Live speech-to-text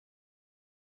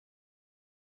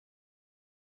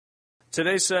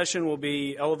Today's session will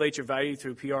be Elevate Your Value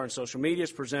Through PR and Social Media.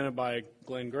 It's presented by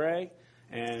Gray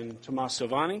and Tomas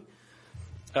Silvani.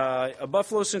 A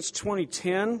Buffalo since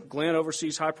 2010, Glenn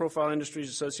oversees high-profile industries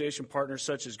association partners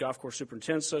such as Golf Course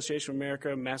Superintendents Association of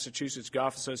America, Massachusetts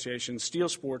Golf Association, Steel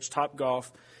Sports, Top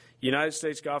Golf, United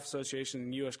States Golf Association,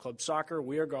 and U.S. Club Soccer,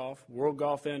 We Are Golf, World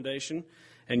Golf Foundation,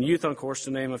 and Youth on Course,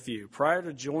 to name a few. Prior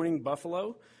to joining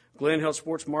Buffalo, Glenn held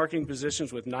sports marketing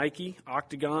positions with Nike,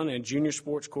 Octagon, and Junior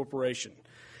Sports Corporation.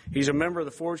 He's a member of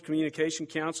the Forbes Communication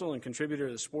Council and contributor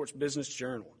to the Sports Business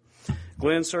Journal.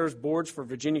 Glenn serves boards for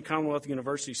Virginia Commonwealth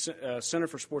University Center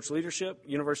for Sports Leadership,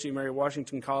 University of Mary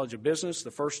Washington College of Business,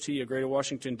 the First Tee of Greater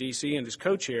Washington, D.C., and is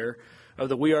co-chair of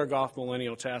the We Are Golf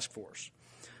Millennial Task Force.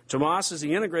 Tomas is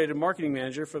the integrated marketing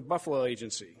manager for Buffalo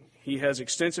Agency. He has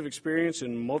extensive experience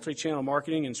in multi-channel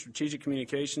marketing and strategic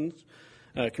communications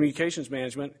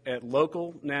management at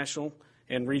local, national,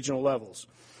 and regional levels.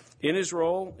 In his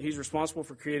role, he's responsible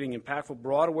for creating impactful,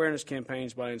 broad awareness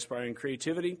campaigns by inspiring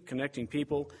creativity, connecting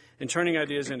people, and turning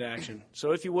ideas into action.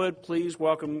 So if you would, please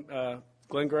welcome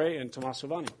Glenn Gray and Tomas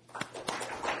Silvani.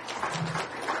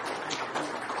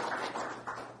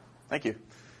 Thank you.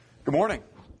 Good morning.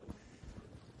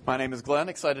 My name is Glenn.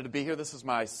 Excited to be here. This is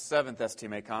my 7th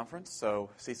STMA conference, so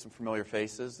see some familiar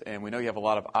faces, and we know you have a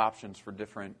lot of options for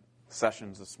different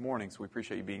sessions this morning, so we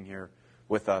appreciate you being here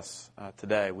with us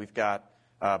today. We've got,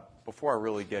 before I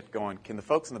really get going, can the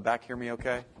folks in the back hear me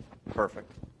okay?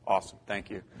 Perfect. Awesome. Thank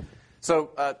you.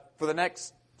 So for the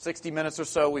next 60 minutes or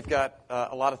so, we've got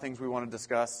a lot of things we want to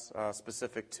discuss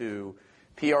specific to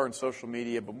PR and social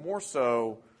media, but more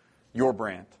so your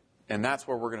brand. And that's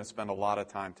where we're going to spend a lot of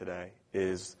time today,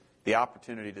 is the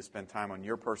opportunity to spend time on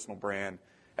your personal brand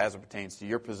as it pertains to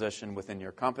your position within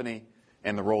your company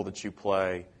and the role that you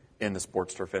play in the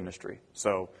sports turf industry.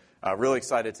 So really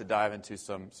excited to dive into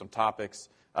some topics.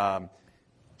 To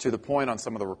the point on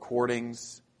some of the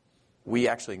recordings, we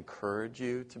actually encourage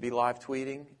you to be live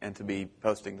tweeting and to be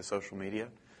posting to social media.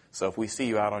 So if we see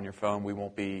you out on your phone, we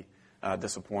won't be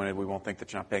disappointed. We won't think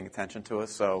that you're not paying attention to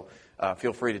us. So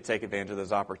feel free to take advantage of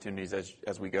those opportunities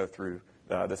as we go through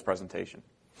this presentation.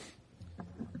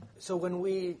 So when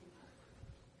we...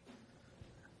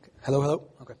 Hello?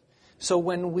 Okay. So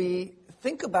when we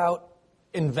think about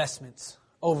investments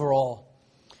overall,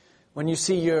 when you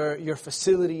see your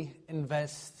facility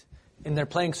invest in their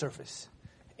playing surface,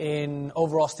 in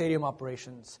overall stadium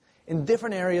operations, in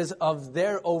different areas of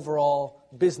their overall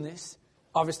business,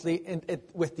 obviously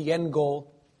with the end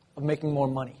goal of making more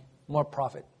money, more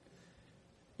profit,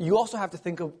 you also have to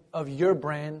think of your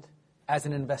brand as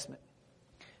an investment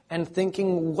and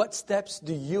thinking, what steps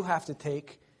do you have to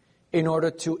take in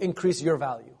order to increase your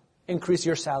value, increase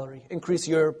your salary, increase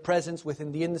your presence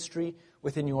within the industry,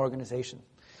 within your organization.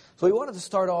 So we wanted to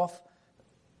start off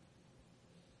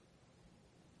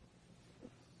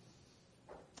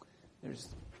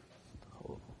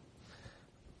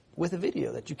with a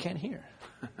video that you can't hear.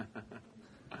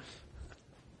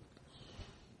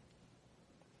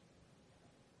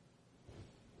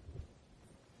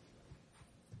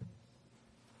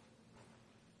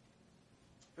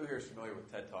 Who here is familiar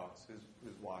with TED Talks?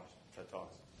 Who's watched TED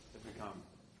Talks? They've become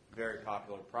very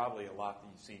popular, probably a lot that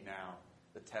you see now,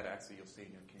 the TEDx that you'll see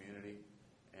in your community.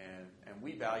 And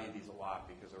we value these a lot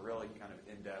because they're really kind of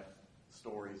in-depth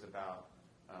stories about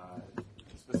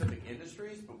specific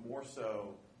industries, but more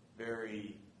so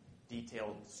very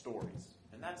detailed stories.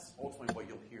 And that's ultimately what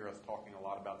you'll hear us talking a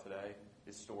lot about today,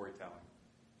 is storytelling.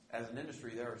 As an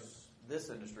industry, this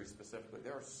industry specifically,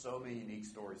 there are so many unique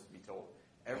stories to be told.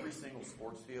 Every single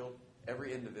sports field,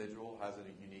 every individual has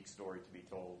a unique story to be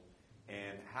told.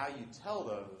 And how you tell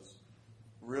those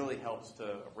really helps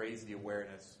to raise the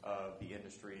awareness of the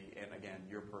industry and, again,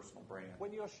 your personal brand.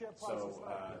 When your share price is low,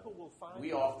 people will find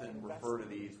we often refer to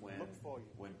these when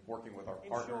working with our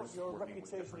partners, working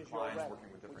with different clients,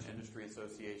 working with different industry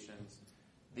associations.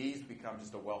 These become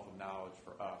just a wealth of knowledge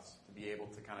for us to be able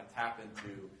to kind of tap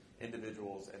into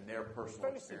individuals and their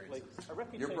personal experiences.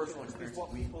 Your personal experience,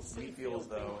 we feel as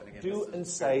though, and again, do and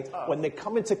say when they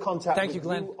come into contact with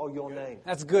you or your name.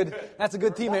 That's good. That's a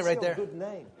good teammate right there. That's your good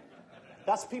name.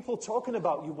 That's people talking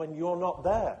about you when you're not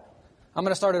there. I'm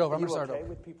going to start it over. Are you okay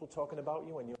with people talking about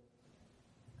you when you're...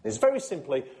 It's very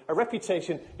simply, a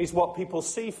reputation is what people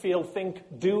see, feel, think,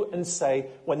 do, and say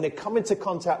when they come into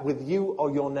contact with you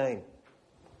or your name.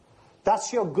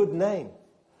 That's your good name.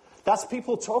 That's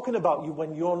people talking about you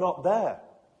when you're not there.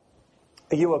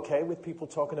 Are you okay with people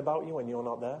talking about you when you're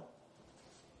not there?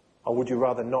 Or would you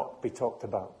rather not be talked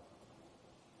about?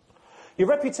 Your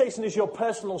reputation is your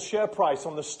personal share price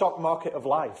on the stock market of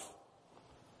life.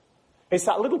 It's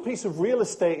that little piece of real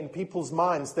estate in people's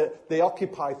minds that they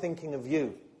occupy thinking of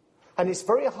you. And it's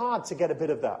very hard to get a bit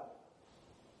of that.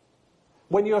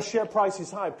 When your share price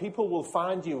is high, people will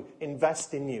find you,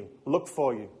 invest in you, look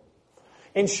for you.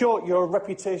 In short, your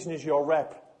reputation is your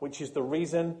rep, which is the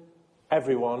reason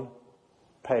everyone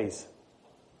pays.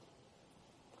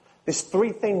 There's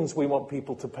three things we want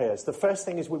people to pay us. The first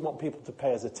thing is we want people to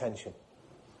pay us attention.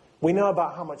 We know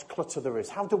about how much clutter there is.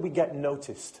 How do we get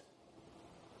noticed?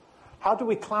 How do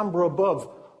we clamber above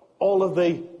all of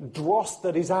the dross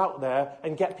that is out there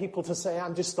and get people to say,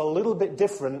 I'm just a little bit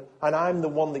different and I'm the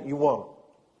one that you want?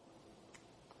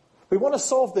 We want to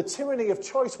solve the tyranny of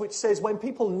choice, which says when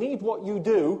people need what you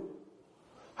do,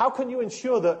 how can you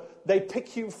ensure that they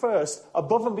pick you first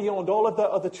above and beyond all of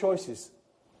their other choices,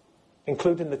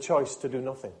 including the choice to do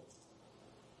nothing?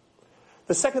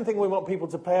 The second thing we want people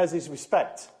to pay us is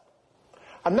respect.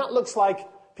 And that looks like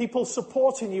people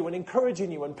supporting you and encouraging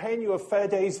you and paying you a fair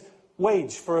day's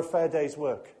wage for a fair day's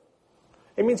work.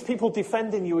 It means people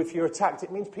defending you if you're attacked.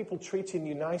 It means people treating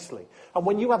you nicely. And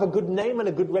when you have a good name and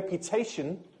a good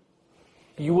reputation,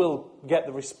 you will get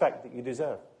the respect that you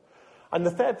deserve. And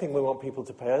the third thing we want people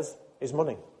to pay us is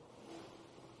money.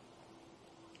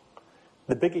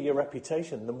 The bigger your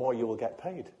reputation, the more you will get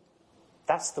paid.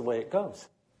 That's the way it goes.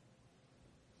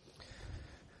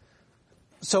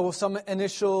 So some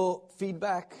initial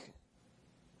feedback,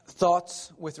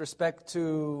 thoughts with respect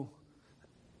to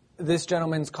this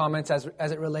gentleman's comments as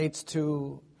it relates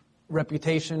to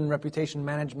reputation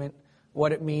management,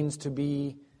 what it means to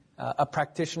be a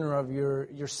practitioner of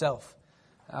yourself.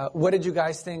 What did you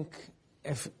guys think,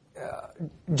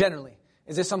 generally?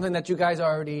 Is this something that you guys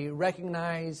already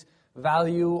recognize,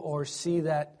 value, or see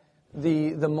that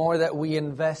the more that we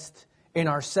invest in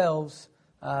ourselves,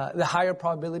 the higher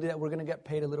probability that we're going to get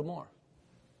paid a little more?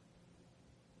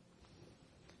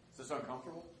 Is this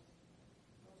uncomfortable?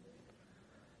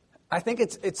 I think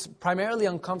it's primarily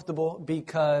uncomfortable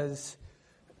because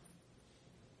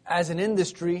as an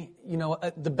industry,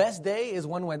 the best day is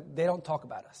one when they don't talk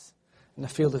about us. And the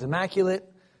field is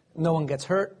immaculate, no one gets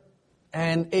hurt,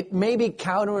 and it may be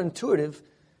counterintuitive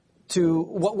to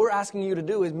what we're asking you to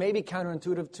do is maybe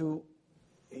counterintuitive to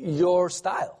your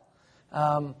style.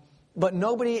 But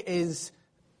nobody is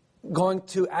going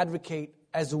to advocate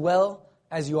as well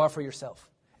as you are for yourself.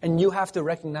 And you have to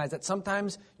recognize that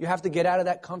sometimes you have to get out of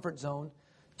that comfort zone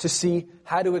to see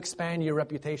how to expand your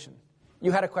reputation.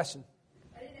 You had a question.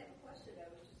 I didn't have a question. I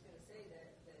was just going to say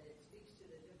that it speaks to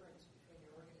the difference between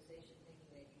your organization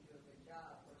thinking that you do a good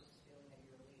job versus feeling that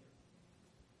you're a leader.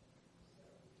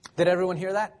 Did everyone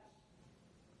hear that?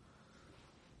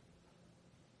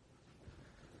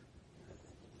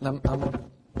 I'm going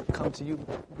to come to you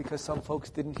because some folks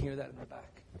didn't hear that in the back.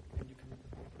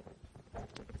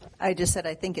 I just said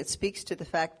I think it speaks to the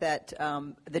fact that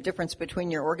the difference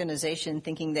between your organization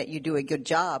thinking that you do a good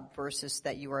job versus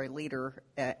that you are a leader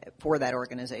for that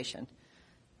organization.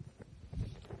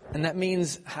 And that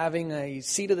means having a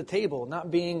seat at the table,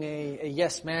 not being a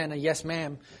yes man, a yes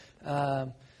ma'am,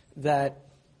 that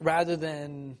rather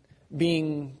than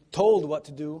being told what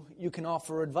to do, you can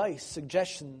offer advice,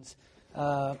 suggestions,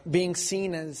 being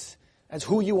seen as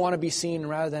who you want to be seen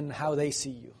rather than how they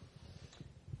see you.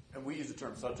 And we use the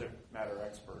term subject matter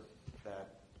expert,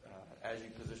 that as you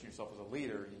position yourself as a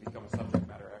leader, you become a subject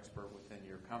matter expert within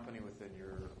your company, within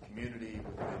your community,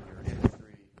 within your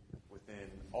industry, within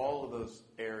all of those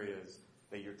areas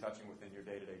that you're touching within your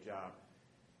day-to-day job.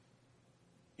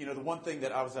 The one thing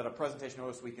that I was at a presentation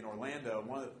this week in Orlando, and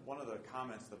one of the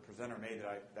comments the presenter made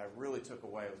that I really took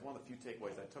away, it was one of the few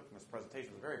takeaways I took from this presentation.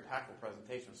 It was a very impactful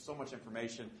presentation, so much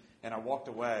information, and I walked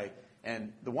away.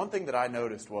 And the one thing that I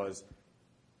noticed was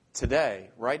today,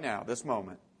 right now, this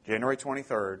moment, January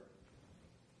 23rd,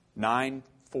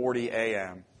 9:40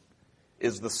 a.m.,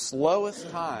 is the slowest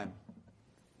time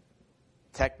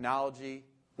technology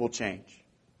will change.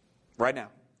 Right now.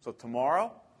 So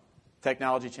tomorrow,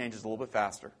 technology changes a little bit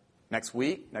faster. Next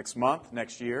week, next month,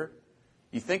 next year.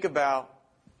 You think about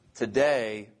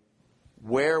today,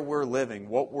 where we're living,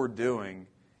 what we're doing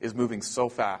is moving so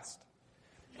fast.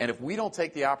 And if we don't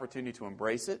take the opportunity to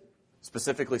embrace it,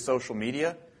 specifically social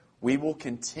media, we will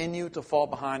continue to fall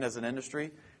behind as an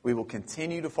industry. We will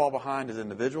continue to fall behind as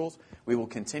individuals. We will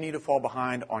continue to fall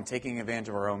behind on taking advantage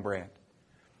of our own brand.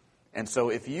 And so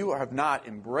if you have not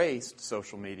embraced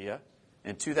social media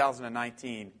in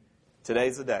 2019,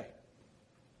 today's the day.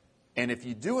 And if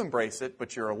you do embrace it,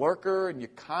 but you're a lurker and you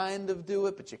kind of do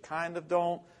it, but you kind of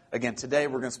don't, again, today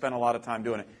we're going to spend a lot of time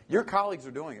doing it. Your colleagues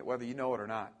are doing it, whether you know it or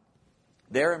not.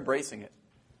 They're embracing it.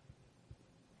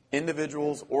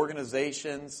 Individuals,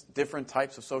 organizations, different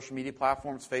types of social media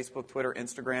platforms, Facebook, Twitter,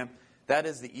 Instagram, That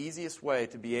is the easiest way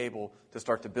to be able to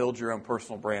start to build your own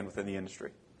personal brand within the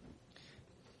industry.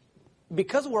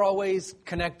 Because we're always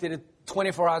connected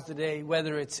 24 hours a day,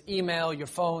 whether it's email, your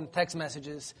phone, text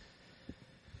messages,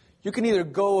 you can either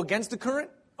go against the current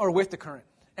or with the current.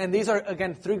 And these are,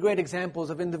 again, 3 great examples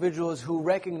of individuals who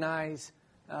recognize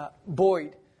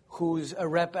Boyd, who's a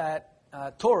rep at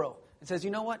Toro, and says,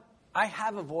 you know what? I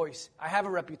have a voice, I have a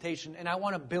reputation, and I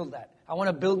want to build that. I want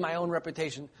to build my own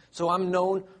reputation so I'm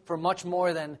known for much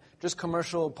more than just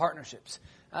commercial partnerships.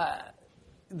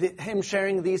 Him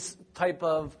sharing these type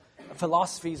of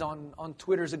philosophies on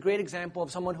Twitter is a great example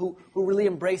of someone who really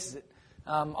embraces it.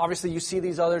 Obviously, you see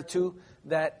these other 2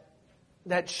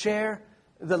 that share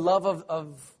the love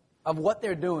of what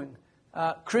they're doing.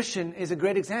 Christian is a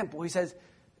great example. He says,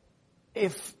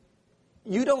 if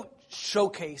you don't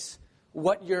showcase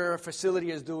what your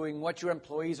facility is doing, what your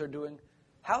employees are doing,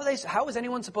 how is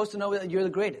anyone supposed to know that you're the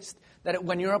greatest? That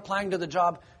when you're applying to the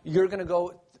job, your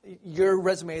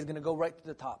resume is going to go right to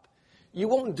the top. You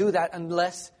won't do that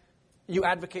unless you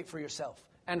advocate for yourself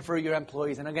and for your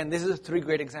employees. And again, these are 3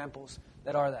 great examples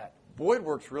that are that. Boyd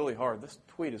works really hard. This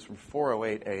tweet is from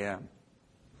 4:08 a.m.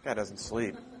 Guy doesn't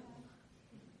sleep.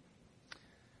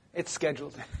 It's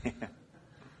scheduled.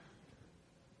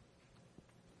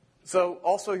 So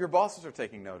also your bosses are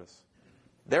taking notice.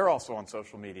 They're also on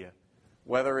social media.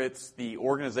 Whether it's the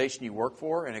organization you work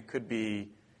for, and it could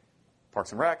be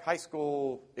Parks and Rec, high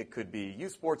school, it could be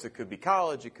youth sports, it could be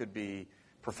college, it could be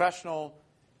professional,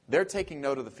 they're taking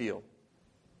note of the field.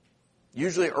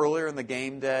 Usually earlier in the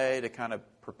game day to kind of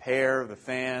prepare the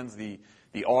fans, the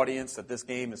audience that this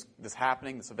game is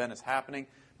happening, this event is happening.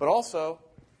 But also,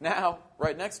 now,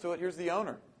 right next to it, here's the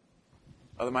owner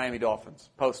of the Miami Dolphins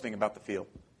posting about the field.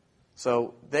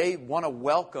 So they want to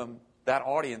welcome that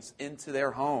audience into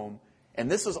their home. And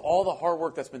this is all the hard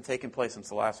work that's been taking place since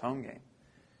the last home game.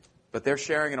 But they're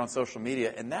sharing it on social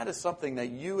media, and that is something that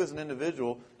you as an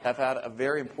individual have had a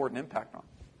very important impact on.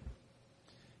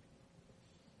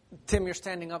 Tim, you're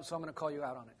standing up, so I'm going to call you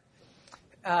out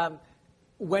on it.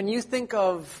 When you think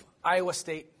of Iowa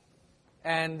State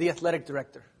and the athletic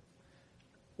director,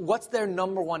 what's their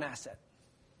number 1 asset?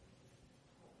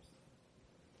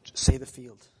 Just say the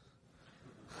field.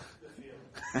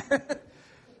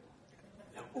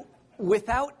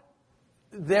 Without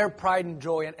their pride and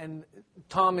joy, and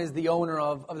Tom is the owner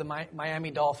of the Miami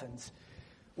Dolphins,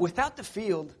 without the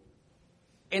field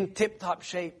in tip-top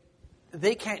shape,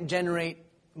 they can't generate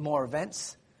more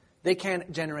events. They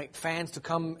can't generate fans to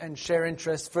come and share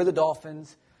interest for the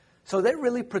Dolphins. So they're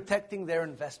really protecting their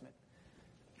investment.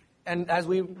 And as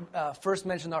we first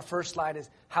mentioned, our first slide is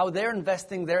how they're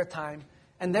investing their time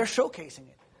and they're showcasing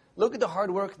it. Look at the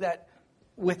hard work that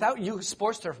without you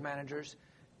sports turf managers,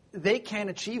 they can't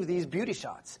achieve these beauty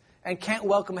shots and can't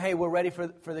welcome, hey, we're ready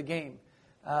for the game.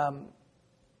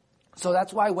 So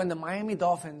that's why when the Miami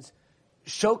Dolphins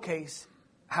showcase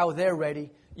how they're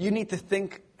ready, you need to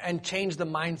think and change the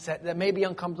mindset that may be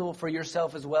uncomfortable for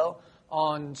yourself as well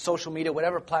on social media,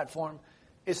 whatever platform,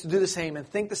 is to do the same and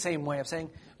think the same way of saying,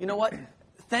 you know what,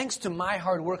 thanks to my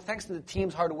hard work, thanks to the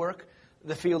team's hard work,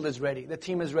 the field is ready. The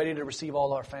team is ready to receive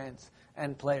all our fans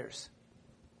and players.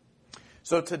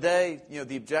 So today,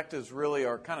 the objectives really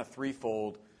are kind of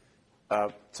threefold.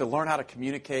 To learn how to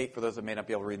communicate, for those that may not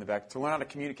be able to read in the back, to learn how to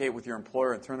communicate with your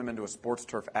employer and turn them into a sports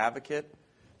turf advocate,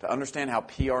 to understand how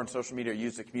PR and social media are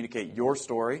used to communicate your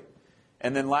story,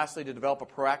 and then lastly, to develop a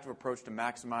proactive approach to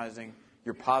maximizing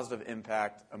your positive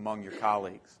impact among your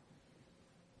colleagues.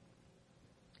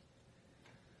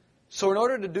 So in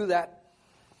order to do that,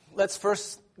 let's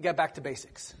first get back to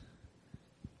basics.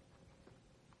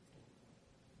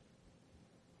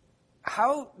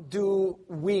 How do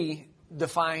we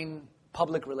define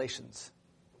public relations?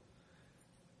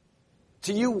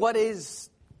 To you, what is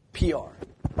PR?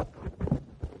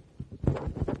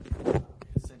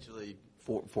 Essentially,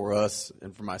 for us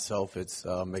and for myself, it's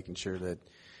making sure that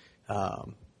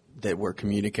that we're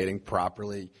communicating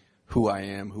properly who I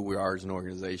am, who we are as an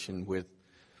organization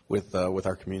with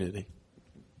our community.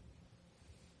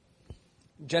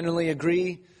 Generally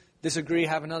agree, disagree,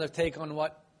 have another take on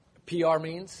what PR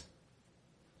means?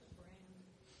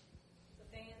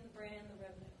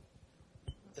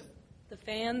 The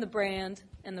fan, the brand,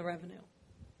 and the revenue.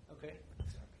 Okay.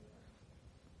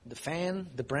 The fan,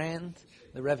 the brand,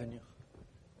 the revenue.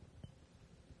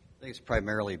 I think it's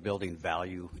primarily building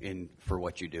value for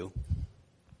what you do.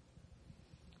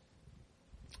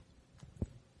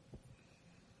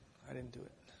 I didn't do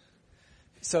it.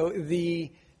 So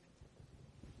the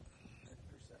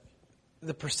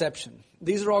perception.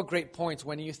 These are all great points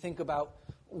when you think about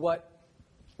what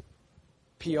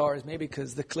PR is. Maybe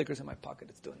because the clicker's in my pocket,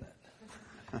 it's doing that.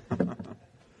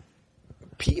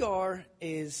 PR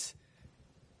is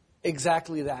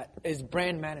exactly that, is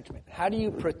brand management. How do you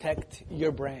protect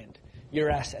your brand, your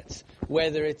assets,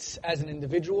 whether it's as an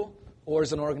individual or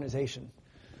as an organization?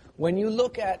 When you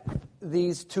look at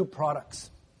these two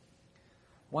products,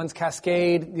 one's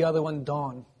Cascade, the other one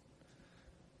Dawn,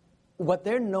 what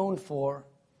they're known for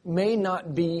may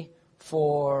not be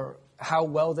for how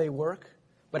well they work,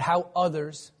 but how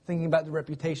others, thinking about the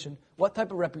reputation, what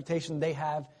type of reputation they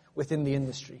have within the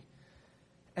industry.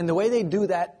 And the way they do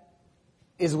that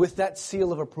is with that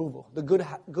seal of approval, the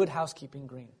good housekeeping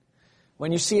green.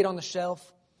 When you see it on the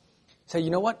shelf, say, you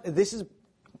know what, this is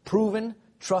proven,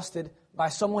 trusted by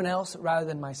someone else rather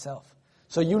than myself.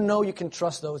 So you know you can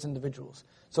trust those individuals.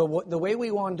 So the way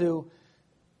we want to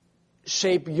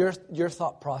shape your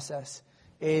thought process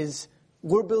is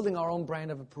we're building our own brand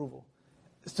of approval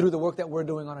through the work that we're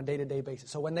doing on a day-to-day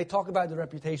basis. So when they talk about the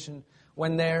reputation,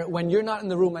 when you're not in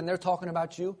the room and they're talking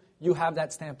about you, you have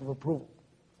that stamp of approval.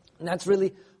 And that's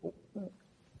really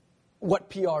what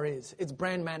PR is. It's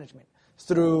brand management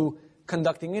through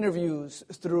conducting interviews,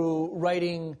 through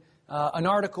writing an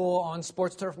article on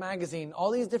Sports Turf Magazine, all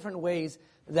these different ways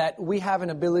that we have an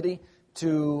ability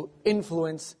to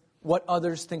influence what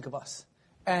others think of us.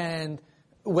 And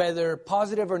whether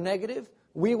positive or negative,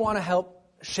 we want to help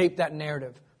shape that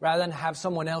narrative rather than have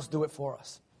someone else do it for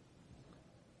us.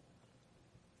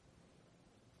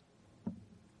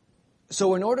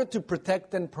 So in order to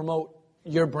protect and promote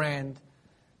your brand,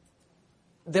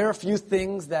 there are a few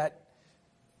things that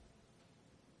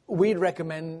we'd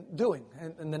recommend doing.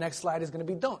 And the next slide is going to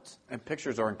be don'ts. And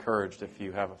pictures are encouraged if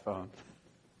you have a phone.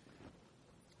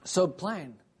 So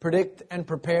plan, predict, and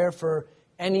prepare for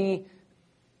any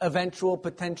eventual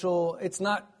potential. It's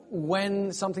not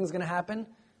when something's going to happen.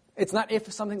 It's not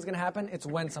if something's going to happen. It's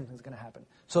when something's going to happen.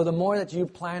 So the more that you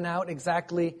plan out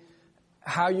exactly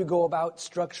how you go about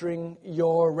structuring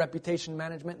your reputation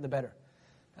management, the better.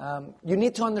 You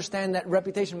need to understand that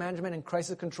reputation management and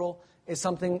crisis control is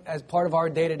something as part of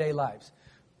our day-to-day lives.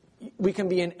 We can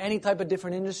be in any type of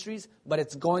different industries, but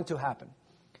it's going to happen.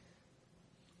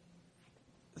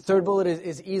 Third bullet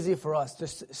is easy for us.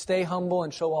 Just stay humble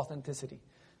and show authenticity.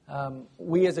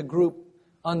 We as a group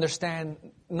understand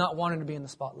not wanting to be in the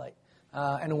spotlight.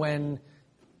 And when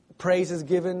praise is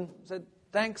given, said,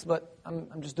 thanks, but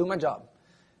I'm just doing my job.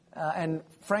 And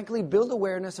frankly, build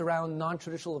awareness around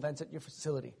non-traditional events at your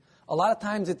facility. A lot of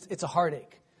times it's a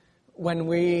heartache when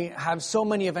we have so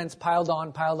many events piled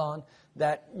on,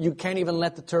 that you can't even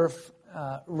let the turf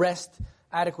rest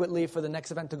adequately for the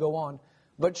next event to go on.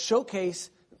 But showcase,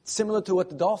 similar to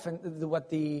what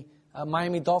the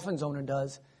Miami Dolphins owner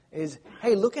does, is,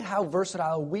 hey, look at how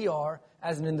versatile we are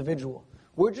as an individual.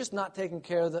 We're just not taking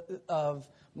care of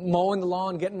mowing the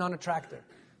lawn, getting on a tractor.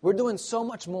 We're doing so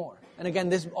much more. And again,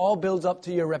 this all builds up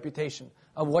to your reputation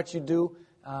of what you do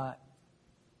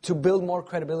to build more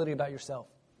credibility about yourself.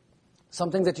 Some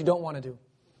things that you don't want to do.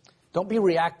 Don't be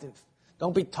reactive.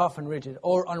 Don't be tough and rigid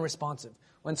or unresponsive.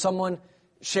 When someone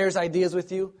shares ideas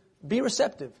with you, be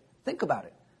receptive. Think about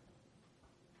it.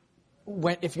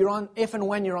 If and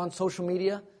when you're on social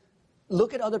media,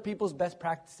 look at other people's best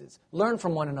practices. Learn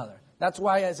from one another. That's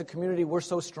why as a community we're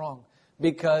so strong.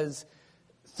 Because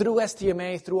through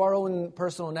STMA, through our own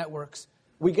personal networks,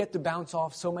 we get to bounce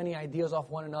off so many ideas off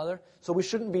one another, so we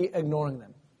shouldn't be ignoring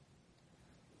them.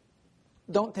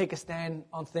 Don't take a stand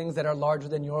on things that are larger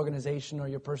than your organization or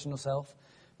your personal self,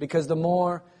 because the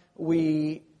more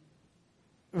we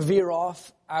veer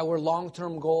off our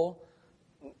long-term goal,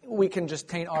 we can just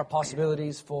taint our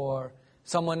possibilities for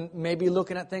someone maybe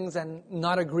looking at things and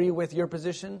not agree with your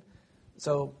position.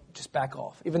 So just back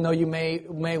off. Even though you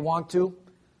may want to,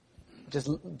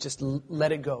 just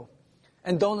let it go.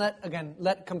 And don't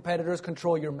let competitors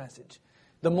control your message.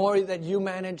 The more that you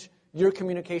manage your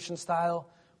communication style,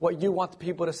 what you want the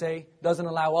people to say doesn't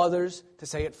allow others to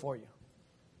say it for you.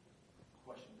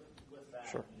 Question with that.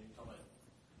 Sure. You talk about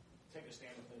take a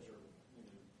stand with things, or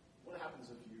what happens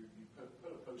if you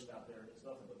put a post out there and it's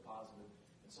nothing but positive,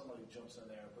 and somebody jumps in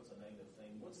there and puts a negative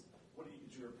thing? What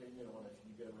is your opinion on if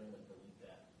you go in and delete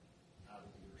that out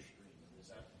of your stream? Is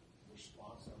that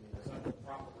response? I mean, is that the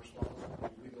proper response?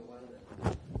 Do you leave it alone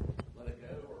and let it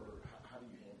go, or how do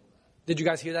you handle that? Did you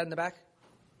guys hear that in the back?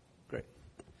 Great.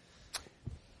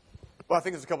 Well, I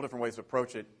think there's a couple different ways to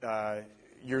approach it.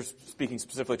 You're speaking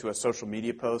specifically to a social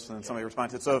media post, and then somebody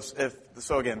responds to it.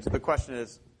 So again, the question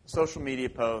is, social media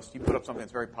post, you put up something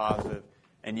that's very positive,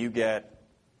 and you get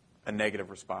a negative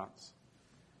response.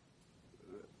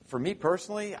 For me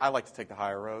personally, I like to take the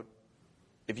higher road.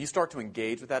 If you start to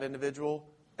engage with that individual,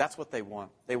 that's what they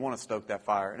want. They want to stoke that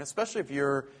fire. And especially if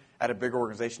you're at a big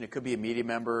organization. It could be a media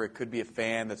member. It could be a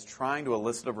fan that's trying to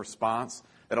elicit a response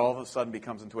that all of a sudden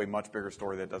becomes into a much bigger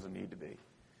story that doesn't need to be.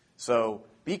 So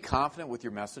be confident with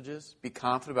your messages. Be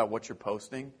confident about what you're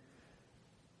posting.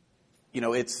 We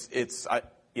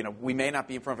may not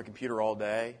be in front of a computer all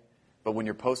day, but when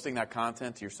you're posting that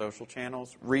content to your social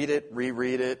channels, read it,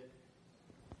 reread it,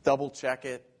 double check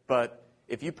it. But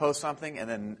if you post something and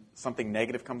then something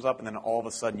negative comes up and then all of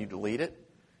a sudden you delete it,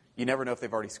 you never know if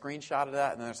they've already screenshotted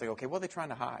that, and then they're saying, okay, what are they trying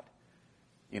to hide?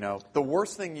 The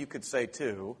worst thing you could say,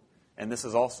 too, and this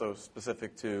is also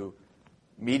specific to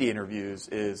media interviews,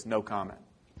 is no comment.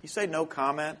 You say no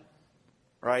comment,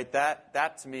 right?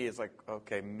 That to me is like,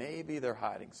 okay, maybe they're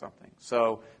hiding something.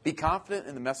 So be confident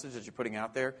in the message that you're putting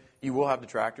out there. You will have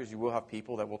detractors. You will have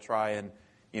people that will try and,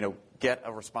 get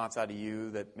a response out of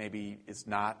you that maybe is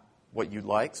not what you'd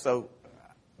like. So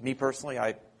me personally,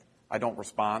 I don't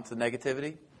respond to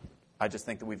negativity. I just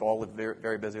think that we've all lived very,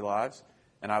 very busy lives,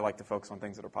 and I like to focus on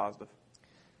things that are positive.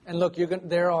 And look,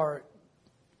 there are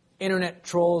internet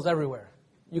trolls everywhere.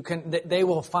 They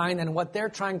will find, and what they're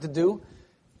trying to do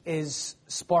is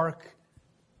spark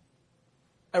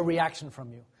a reaction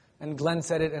from you. And Glenn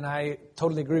said it, and I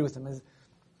totally agree with him, is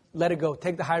let it go.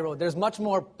 Take the high road. There's much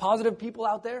more positive people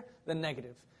out there than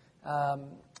negative.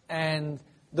 And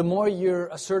the more you're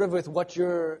assertive with what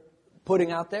you're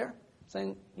putting out there,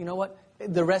 saying, you know what,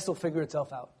 the rest will figure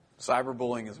itself out.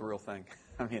 Cyberbullying is a real thing.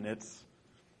 I mean, it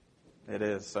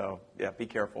is. So, yeah, be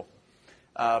careful.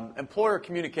 Employer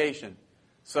communication.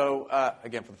 So,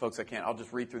 again, for the folks that can't, I'll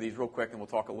just read through these real quick and we'll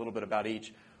talk a little bit about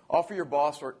each. Offer your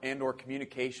boss or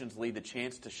communications lead the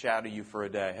chance to shadow you for a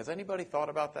day. Has anybody thought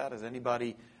about that? Has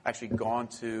anybody actually gone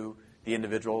to the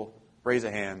individual? Raise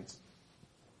a hand.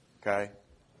 Okay.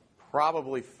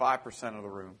 Probably 5% of the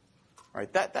room.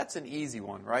 Right? That's an easy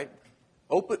one, right?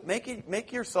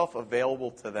 Make yourself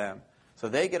available to them so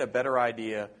they get a better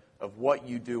idea of what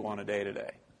you do on a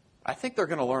day-to-day. I think they're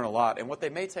going to learn a lot. And what they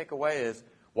may take away is,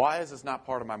 why is this not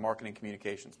part of my marketing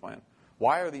communications plan?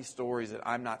 Why are these stories that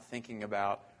I'm not thinking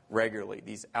about regularly,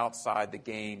 these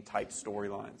outside-the-game type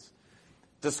storylines?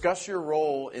 Discuss your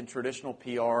role in traditional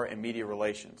PR and media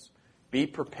relations. Be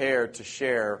prepared to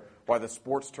share why the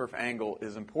sports turf angle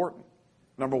is important.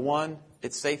 Number one,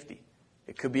 it's safety.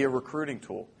 It could be a recruiting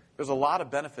tool. There's a lot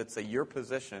of benefits that your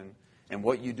position and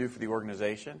what you do for the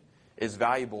organization is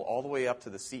valuable all the way up to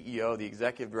the CEO, the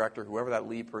executive director, whoever that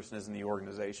lead person is in the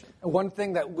organization. And one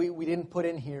thing that we didn't put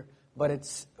in here, but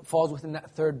it falls within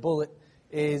that third bullet,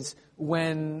 is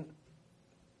when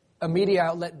a media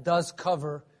outlet does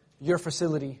cover your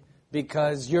facility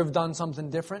because you've done something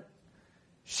different,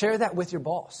 share that with your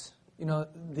boss.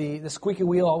 The squeaky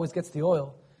wheel always gets the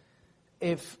oil.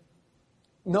 If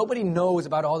nobody knows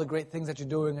about all the great things that you're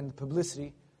doing in the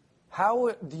publicity,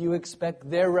 how do you expect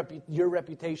your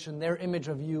reputation, their image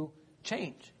of you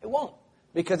change? It won't.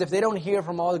 Because if they don't hear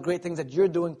from all the great things that you're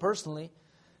doing personally,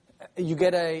 you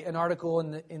get an article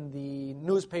in the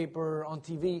newspaper, on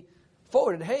TV,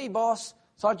 forwarded, hey, boss,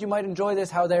 thought you might enjoy this,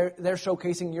 how they're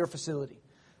showcasing your facility.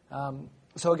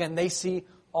 So again, they see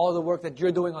all the work that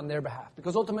you're doing on their behalf.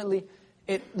 Because ultimately,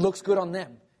 it looks good on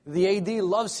them. The AD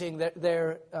loves seeing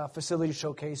their facility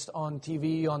showcased on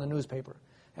TV, on the newspaper.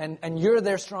 And you're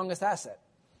their strongest asset.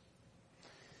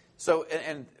 So,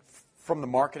 and from the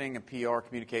marketing and PR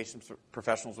communications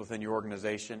professionals within your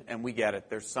organization, and we get it,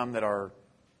 there's some that are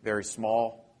very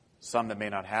small, some that may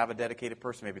not have a dedicated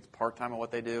person, maybe it's part-time on what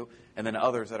they do, and then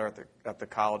others that are at the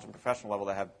college and professional level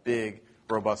that have big,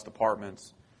 robust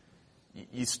departments.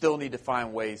 You still need to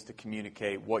find ways to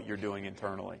communicate what you're doing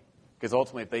internally. Because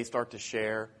ultimately, if they start to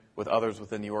share with others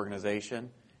within the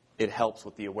organization, it helps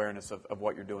with the awareness of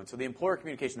what you're doing. So the employer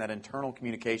communication, that internal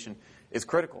communication, is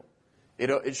critical.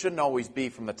 It shouldn't always be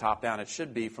from the top down. It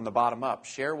should be from the bottom up.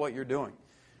 Share what you're doing.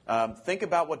 Think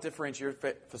about what differentiates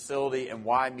your facility and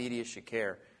why media should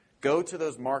care. Go to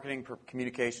those marketing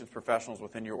communications professionals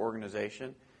within your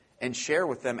organization and share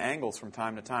with them angles from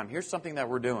time to time. Here's something that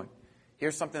we're doing.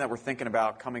 Here's something that we're thinking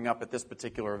about coming up at this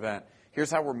particular event.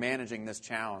 Here's how we're managing this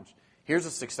challenge. Here's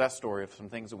a success story of some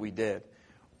things that we did.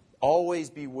 Always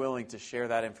be willing to share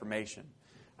that information.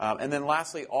 And then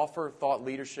lastly, offer thought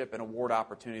leadership and award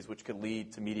opportunities which could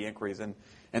lead to media inquiries. And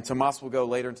Tomas will go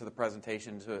later into the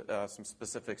presentation to some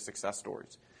specific success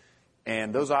stories.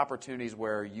 And those opportunities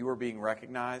where you are being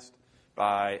recognized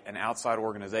by an outside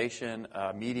organization,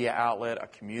 a media outlet, a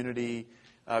community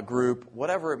group,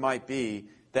 whatever it might be,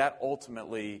 that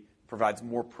ultimately provides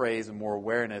more praise and more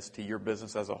awareness to your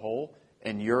business as a whole.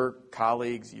 And your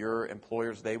colleagues, your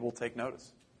employers, they will take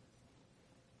notice.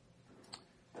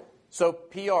 So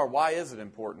PR, why is it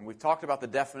important? We've talked about the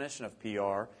definition of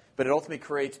PR, but it ultimately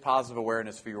creates positive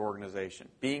awareness for your organization.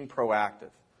 Being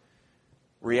proactive.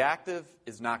 Reactive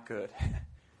is not good.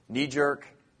 Knee-jerk,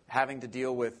 having to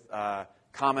deal with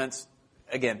comments.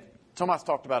 Again, Tomas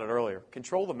talked about it earlier.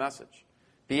 Control the message.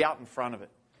 Be out in front of it.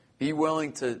 Be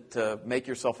willing to make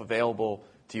yourself available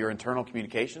to your internal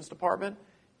communications department,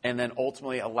 and then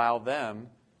ultimately allow them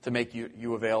to make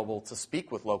you available to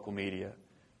speak with local media.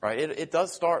 Right? It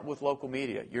does start with local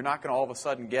media. You're not going to all of a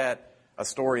sudden get a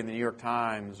story in the New York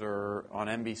Times or on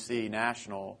NBC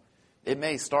National. It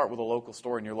may start with a local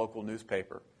story in your local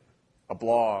newspaper, a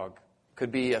blog, could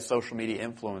be a social media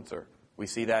influencer. We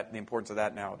see that, the importance of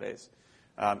that nowadays.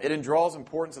 It draws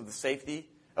importance of the safety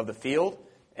of the field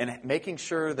and making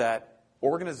sure that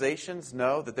organizations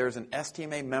know that there's an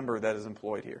STMA member that is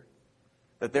employed here,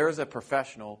 that there is a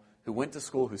professional who went to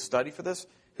school, who studied for this,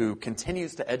 who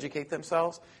continues to educate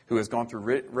themselves, who has gone through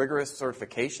rigorous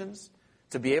certifications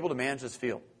to be able to manage this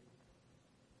field.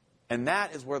 And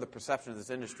that is where the perception of this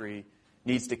industry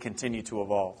needs to continue to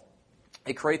evolve.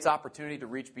 It creates opportunity to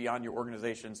reach beyond your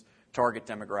organization's target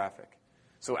demographic.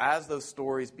 So as those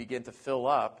stories begin to fill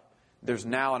up, there's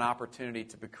now an opportunity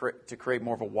to create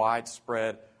more of a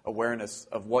widespread awareness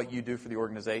of what you do for the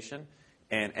organization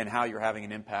and how you're having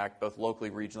an impact both locally,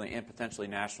 regionally, and potentially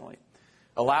nationally.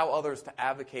 Allow others to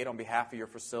advocate on behalf of your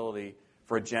facility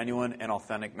for a genuine and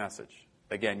authentic message.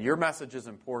 Again, your message is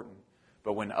important,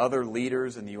 but when other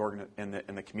leaders in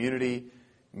the community,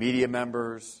 media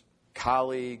members,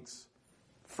 colleagues,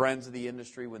 friends of the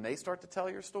industry, when they start to tell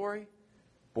your story,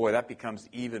 boy, that becomes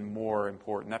even more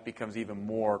important. That becomes even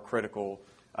more critical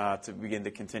to begin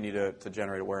to continue to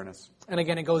generate awareness. And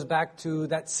again, it goes back to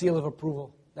that seal of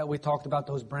approval that we talked about,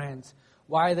 those brands.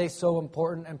 Why are they so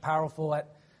important and powerful at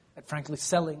frankly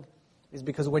selling is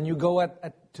because when you go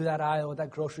to that aisle at that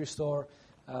grocery store,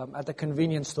 at the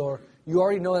convenience store, you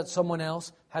already know that someone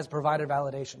else has provided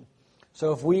validation.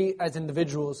 So if we as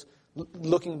individuals,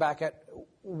 looking back at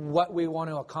what we want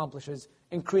to accomplish is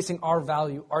increasing our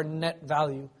value, our net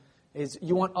value, is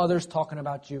you want others talking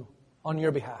about you on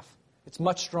your behalf. It's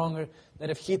much stronger than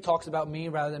if he talks about me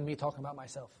rather than me talking about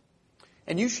myself.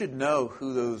 And you should know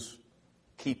who those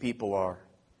key people are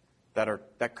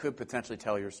that could potentially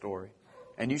tell your story.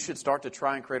 And you should start to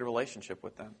try and create a relationship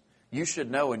with them. You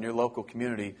should know in your local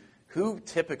community who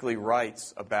typically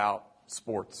writes about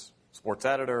sports. Sports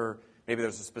editor, maybe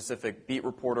there's a specific beat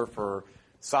reporter for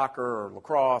soccer or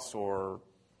lacrosse or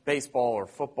baseball or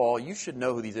football. You should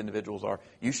know who these individuals are.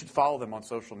 You should follow them on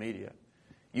social media.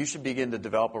 You should begin to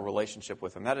develop a relationship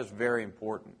with them. That is very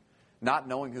important. Not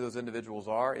knowing who those individuals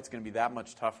are, it's going to be that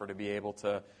much tougher to be able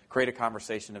to create a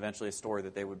conversation, eventually a story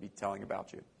that they would be telling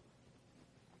about you.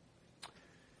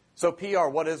 So PR,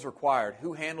 what is required?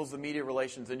 Who handles the media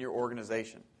relations in your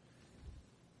organization?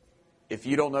 If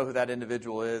you don't know who that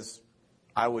individual is,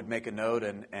 I would make a note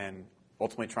and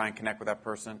ultimately try and connect with that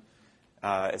person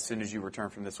as soon as you return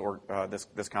from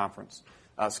this conference.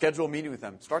 Schedule a meeting with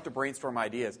them. Start to brainstorm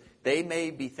ideas. They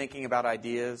may be thinking about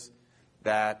ideas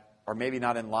that are maybe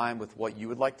not in line with what you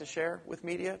would like to share with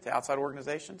media, to outside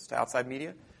organizations, to outside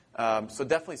media. So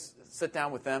definitely sit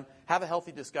down with them. Have a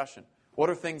healthy discussion. What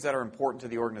are things that are important to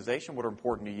the organization? What are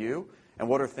important to you? And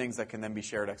what are things that can then be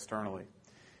shared externally?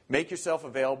 Make yourself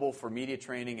available for media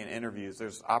training and interviews.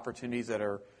 There's opportunities that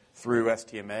are through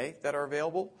STMA that are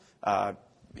available.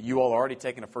 You all are already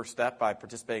taken a first step by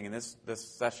participating in this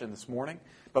session this morning.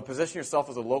 But position yourself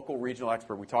as a local regional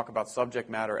expert. We talk about subject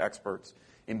matter experts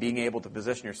in being able to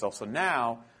position yourself. So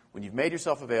now, when you've made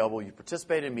yourself available, you've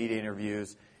participated in media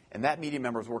interviews, and that media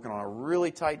member is working on a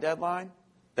really tight deadline,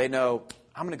 they know,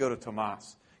 I'm going to go to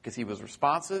Tomas because he was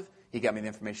responsive. He got me the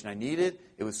information I needed.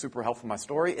 It was super helpful in my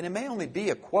story. And it may only be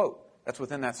a quote that's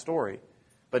within that story.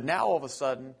 But now, all of a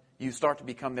sudden, you start to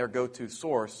become their go-to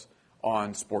source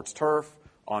on sports turf,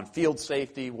 on field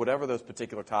safety, whatever those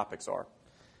particular topics are.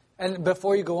 And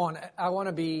before you go on, I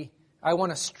want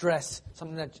to stress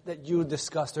something that you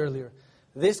discussed earlier.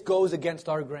 This goes against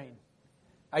our grain.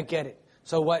 I get it.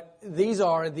 So these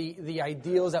are the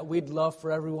ideals that we'd love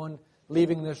for everyone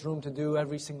leaving this room to do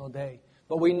every single day.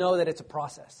 But we know that it's a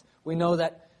process. We know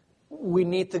that we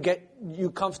need to get you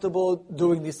comfortable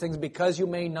doing these things because you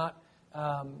may not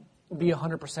be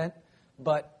 100%.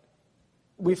 But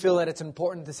we feel that it's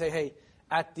important to say, hey,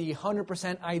 at the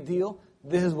 100% ideal,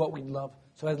 this is what we'd love.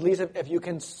 So at least if you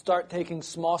can start taking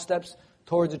small steps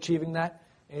towards achieving that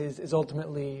is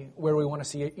ultimately where we want to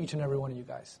see each and every one of you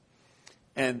guys.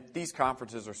 And these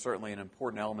conferences are certainly an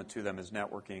important element to them is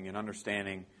networking and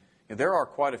understanding. There are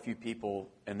quite a few people,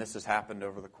 and this has happened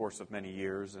over the course of many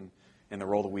years and in the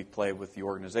role that we've played with the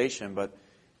organization, but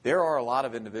There are a lot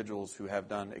of individuals who have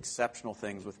done exceptional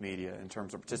things with media in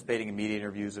terms of participating in media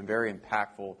interviews and very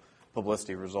impactful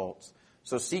publicity results.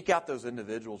 So seek out those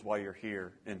individuals while you're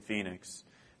here in Phoenix.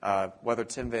 Whether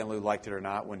Tim Van Loo liked it or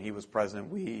not, when he was president,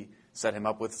 we set him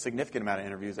up with a significant amount of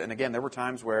interviews. And again, there were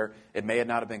times where it may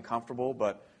not have been comfortable,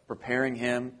 but preparing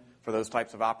him for those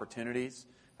types of opportunities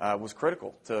was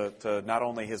critical to not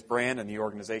only his brand and the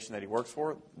organization that he works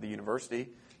for, the university,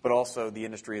 but also the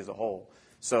industry as a whole.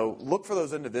 So look for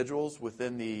those individuals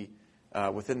within the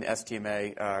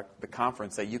STMA, the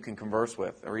conference, that you can converse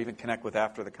with or even connect with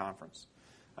after the conference.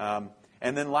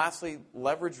 And then lastly,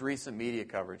 leverage recent media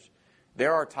coverage.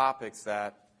 There are topics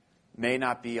that may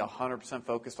not be 100%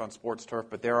 focused on sports turf,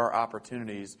 but there are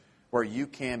opportunities where you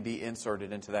can be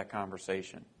inserted into that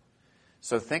conversation.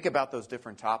 So think about those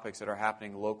different topics that are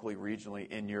happening locally, regionally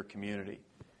in your community.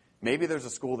 Maybe there's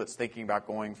a school that's thinking about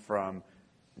going from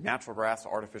natural grass to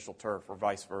artificial turf or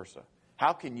vice versa.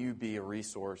 How can you be a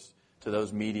resource to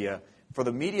those media? For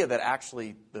the media that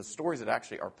actually, the stories that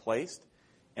actually are placed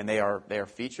and they are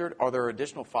featured, are there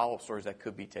additional follow-up stories that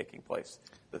could be taking place?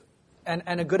 And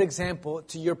a good example,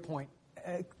 to your point,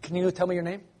 can you tell me your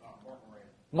name?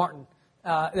 Martin.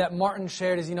 That Martin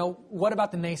shared is, what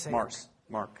about the naysayers?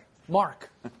 Mark.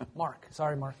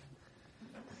 Sorry, Mark.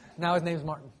 Now his name's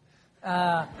Martin.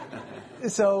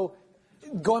 So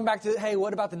going back to, hey,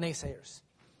 what about the naysayers?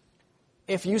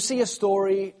 If you see a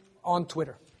story on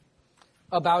Twitter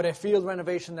about a field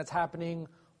renovation that's happening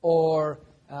or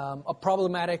a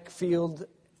problematic field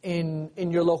in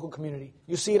your local community,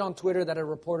 you see it on Twitter that a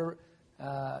reporter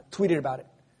tweeted about it.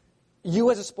 You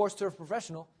as a sports turf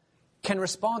professional can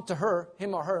respond to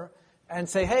him or her, and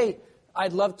say, hey,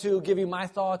 I'd love to give you my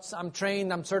thoughts. I'm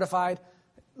trained, I'm certified.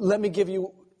 Let me give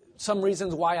you some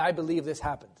reasons why I believe this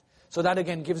happened. So that,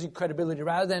 again, gives you credibility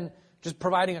rather than just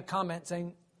providing a comment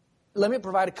saying, let me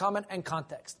provide a comment and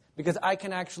context, because I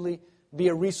can actually be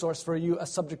a resource for you, a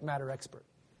subject matter expert.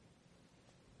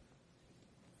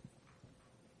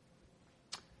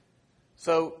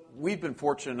 So we've been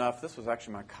fortunate enough, this was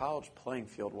actually my college playing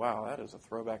field. Wow, that is a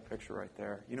throwback picture right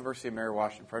there. University of Mary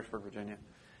Washington, Fredericksburg, Virginia.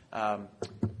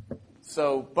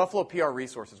 So Buffalo PR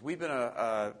Resources, we've been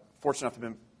fortunate enough to have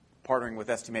been partnering with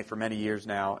STMA for many years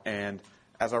now, and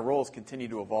as our roles continue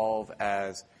to evolve,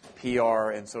 as PR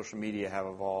and social media have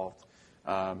evolved,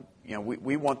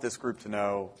 we want this group to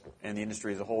know, and the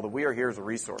industry as a whole, that we are here as a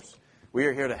resource. We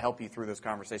are here to help you through those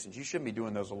conversations. You shouldn't be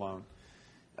doing those alone.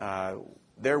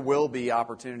 There will be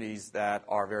opportunities that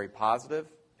are very positive,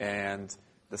 and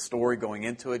the story going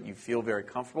into it, you feel very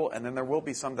comfortable, and then there will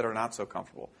be some that are not so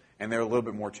comfortable, and they're a little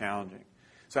bit more challenging.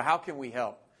 So how can we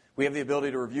help? We have the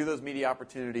ability to review those media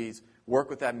opportunities,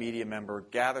 work with that media member,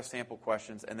 gather sample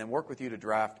questions, and then work with you to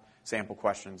draft sample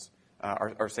questions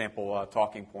or sample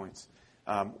talking points.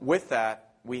 With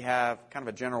that, we have kind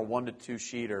of a general 1 to 2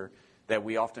 sheeter that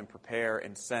we often prepare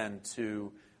and send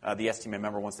to the STMA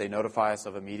member once they notify us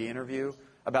of a media interview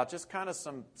about just kind of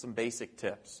some basic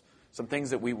tips, some things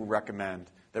that we would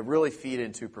recommend that really feed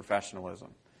into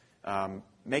professionalism.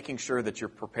 Making sure that you're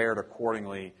prepared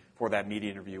accordingly for that media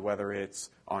interview, whether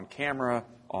it's on camera,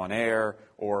 on air,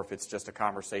 or if it's just a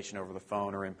conversation over the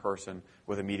phone or in person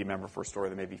with a media member for a story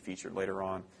that may be featured later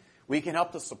on. We can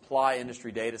help to supply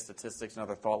industry data, statistics, and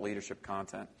other thought leadership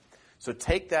content. So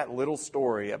take that little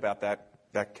story about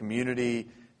that community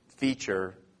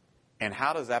feature, and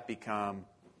how does that become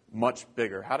much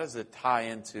bigger? How does it tie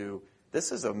into,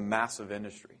 this is a massive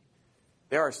industry.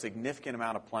 There are a significant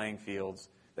amount of playing fields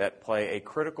that play a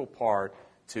critical part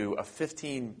to a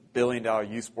 $15 billion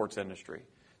youth sports industry,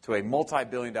 to a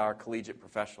multi-billion-dollar collegiate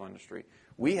professional industry.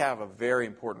 We have a very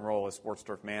important role as sports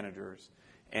turf managers,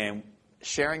 and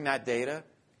sharing that data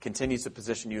continues to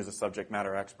position you as a subject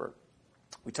matter expert.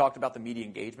 We talked about the media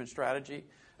engagement strategy.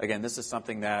 Again, this is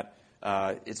something that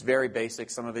it's very basic.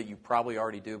 Some of it you probably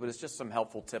already do, but it's just some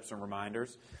helpful tips and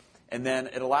reminders. And then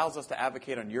it allows us to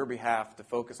advocate on your behalf to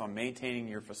focus on maintaining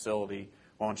your facility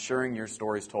while ensuring your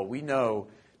story is told. We know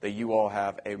that you all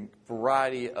have a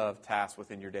variety of tasks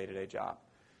within your day-to-day job.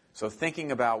 So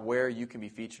thinking about where you can be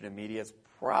featured in media is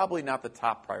probably not the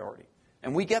top priority.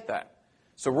 And we get that.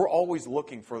 So we're always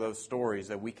looking for those stories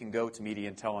that we can go to media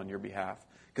and tell on your behalf.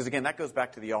 Because, again, that goes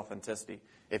back to the authenticity.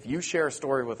 If you share a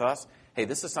story with us, hey,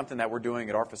 this is something that we're doing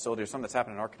at our facility or something that's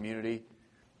happening in our community,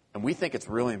 and we think it's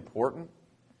really important,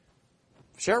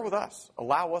 share it with us.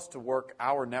 Allow us to work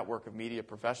our network of media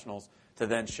professionals to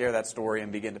then share that story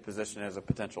and begin to position it as a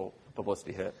potential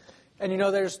publicity hit. And,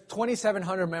 there's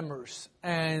 2,700 members,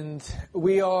 and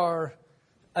we are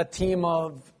a team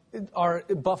of, our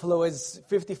Buffalo is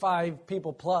 55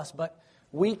 people plus, but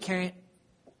we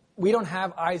don't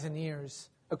have eyes and ears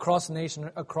across the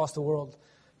nation, across the world.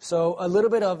 So a little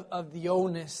bit of the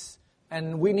onus,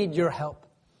 and we need your help,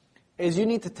 is you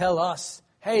need to tell us,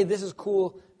 hey, this is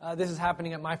cool, this is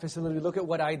happening at my facility, look at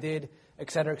what I did, et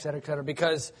cetera, et cetera, et cetera.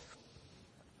 Because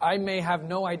I may have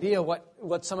no idea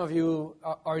what some of you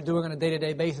are doing on a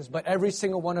day-to-day basis, but every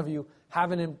single one of you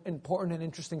have an important and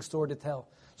interesting story to tell.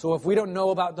 So if we don't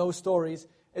know about those stories,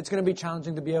 it's going to be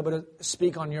challenging to be able to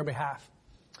speak on your behalf.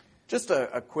 Just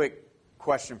a quick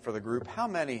question for the group. How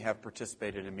many have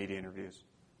participated in media interviews?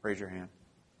 Raise your hand.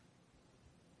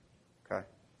 Okay.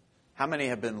 How many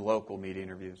have been local media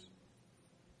interviews?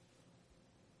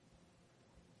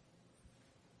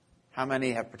 How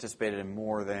many have participated in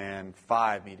more than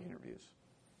 5 media interviews?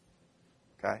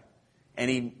 Okay.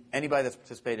 Anybody that's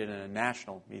participated in a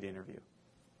national media interview?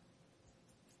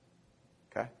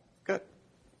 Okay. Good.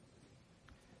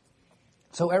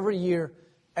 So every year,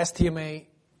 STMA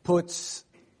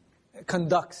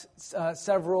conducts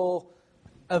several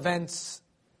events,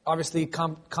 obviously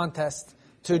contests,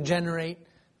 to generate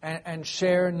and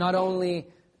share not only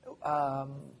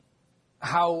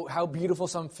how beautiful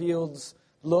some fields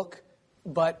look,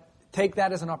 but take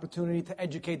that as an opportunity to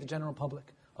educate the general public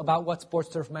about what sports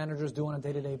turf managers do on a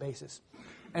day-to-day basis.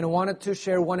 And I wanted to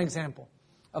share one example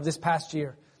of this past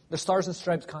year. The Stars and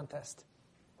Stripes contest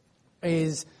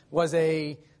was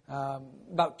a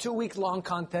about 2-week-long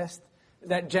contest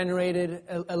that generated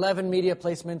 11 media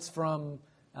placements from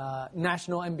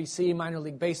national NBC, minor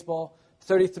league baseball,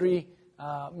 33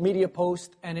 media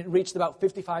posts, and it reached about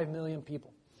 55 million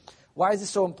people. Why is this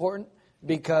so important?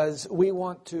 Because we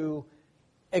want to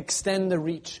extend the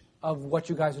reach of what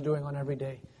you guys are doing on every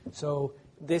day. So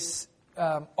this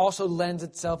also lends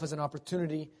itself as an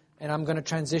opportunity, and I'm going to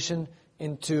transition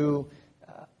into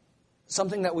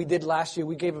something that we did last year.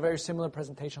 We gave a very similar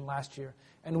presentation last year,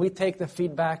 and we take the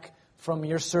feedback from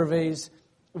your surveys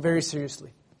very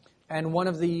seriously. And one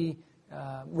of the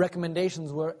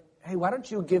recommendations were, hey, why don't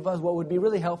you give us, what would be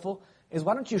really helpful is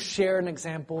why don't you share an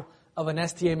example of an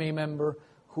STMA member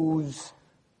who's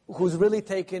really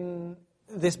taken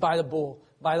this by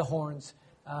the horns,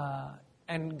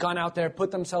 and gone out there,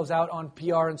 put themselves out on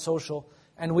PR and social.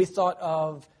 And we thought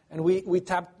of, and we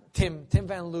tapped Tim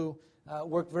Van Loo,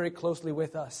 worked very closely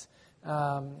with us,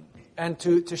 and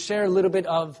to share a little bit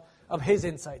of his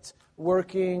insights,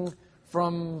 working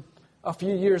from a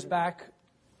few years back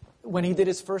when he did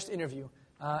his first interview,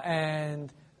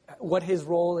 and what his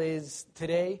role is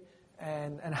today,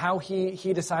 and how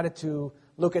he decided to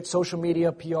look at social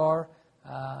media, PR,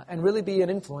 and really be an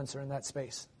influencer in that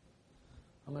space.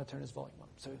 I'm going to turn his volume up.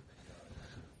 So,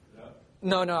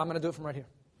 no, I'm going to do it from right here.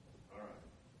 All right.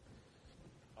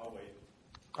 I'll wait.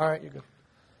 All right, you're good.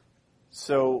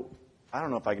 So, I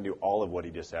don't know if I can do all of what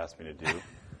he just asked me to do.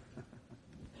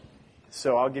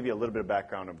 So, I'll give you a little bit of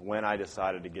background of when I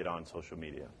decided to get on social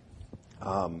media.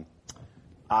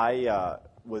 I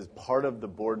was part of the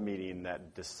board meeting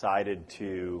that decided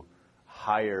to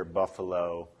hire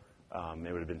Buffalo.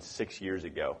 It would have been 6 years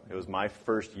ago. It was my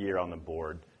first year on the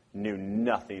board. Knew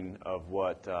nothing of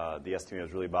what the STMA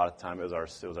was really about at the time. It was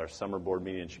our summer board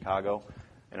meeting in Chicago,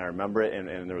 and I remember it.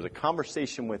 And there was a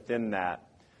conversation within that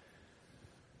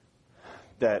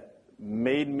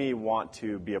made me want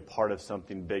to be a part of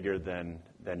something bigger than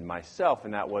myself,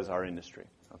 and that was our industry.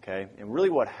 Okay, and really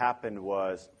what happened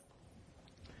was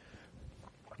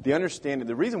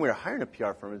the reason we were hiring a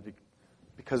PR firm is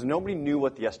because nobody knew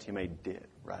what the STMA did,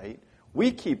 right?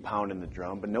 We keep pounding the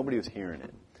drum, but nobody was hearing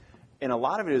it. And a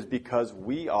lot of it is because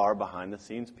we are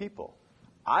behind-the-scenes people.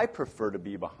 I prefer to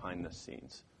be behind the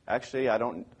scenes. Actually, I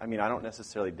don't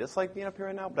necessarily dislike being up here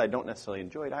right now, but I don't necessarily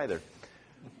enjoy it either.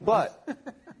 But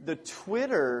the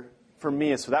Twitter, for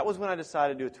me, so that was when I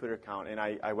decided to do a Twitter account. And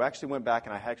I actually went back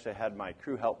and I actually had my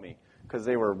crew help me because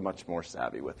they were much more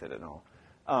savvy with it and all.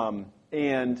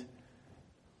 And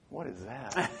what is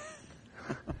that?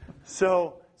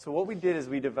 So what we did is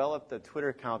we developed a Twitter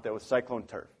account that was Cyclone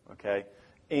Turf, okay?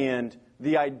 And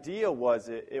the idea was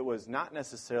it was not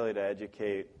necessarily to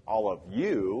educate all of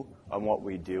you on what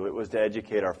we do. It was to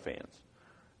educate our fans.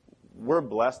 We're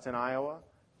blessed in Iowa,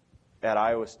 at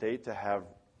Iowa State, to have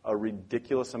a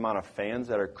ridiculous amount of fans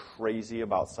that are crazy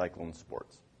about Cyclone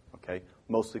sports, okay?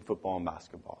 Mostly football and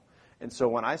basketball. And so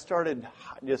when I started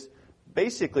just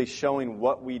basically showing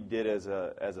what we did as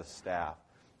a staff,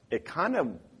 it kind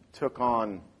of took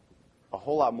on a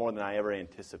whole lot more than I ever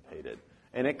anticipated.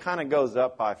 And it kind of goes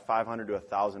up by 500 to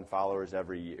 1,000 followers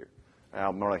every year.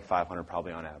 More like 500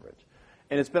 probably on average.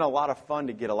 And it's been a lot of fun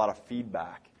to get a lot of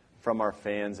feedback from our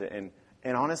fans. And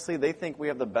honestly, they think we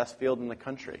have the best field in the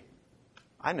country.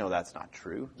 I know that's not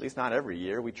true, at least not every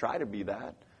year. We try to be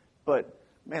that. But,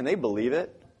 man, they believe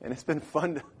it. And it's been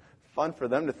fun for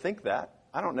them to think that.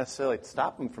 I don't necessarily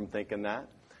stop them from thinking that.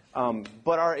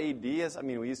 But our AD is,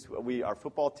 our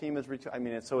football team is,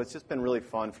 so it's just been really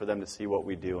fun for them to see what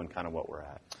we do and kind of what we're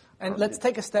at. And let's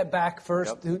take a step back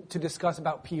first to discuss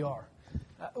about PR.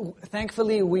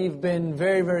 Thankfully, we've been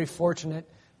very, very fortunate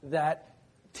that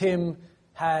Tim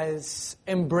has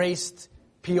embraced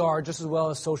PR just as well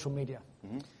as social media.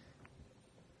 Mm-hmm.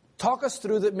 Talk us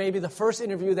through maybe the first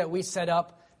interview that we set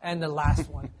up and the last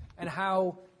one, and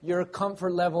how your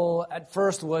comfort level at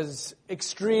first was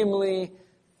extremely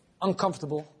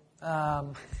uncomfortable.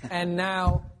 And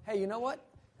now, hey, you know what?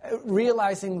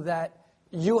 Realizing that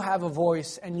you have a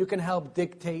voice and you can help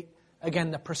dictate,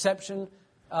 again, the perception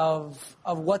of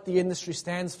what the industry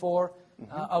stands for,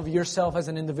 of yourself as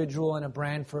an individual and a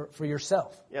brand for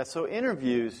yourself. Yeah, so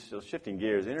interviews, so shifting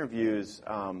gears, interviews,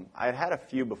 I had a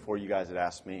few before you guys had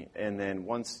asked me, and then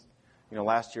once,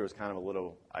 last year was kind of a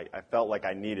little, I felt like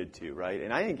I needed to, right?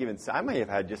 And I may have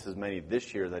had just as many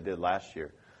this year as I did last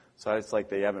year. So it's like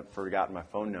they haven't forgotten my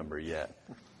phone number yet.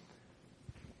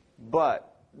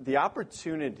 But the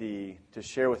opportunity to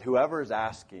share with whoever is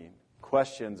asking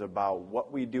questions about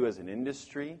what we do as an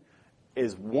industry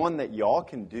is one that y'all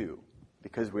can do,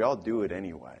 because we all do it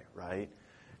anyway, right?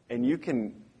 And you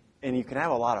can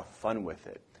have a lot of fun with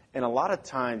it. And a lot of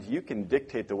times you can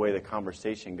dictate the way the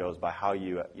conversation goes by how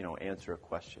you answer a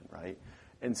question, right?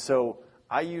 And so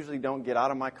I usually don't get out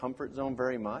of my comfort zone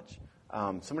very much.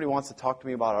 Somebody wants to talk to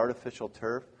me about artificial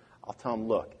turf, I'll tell them,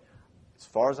 look, as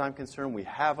far as I'm concerned, we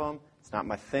have them. It's not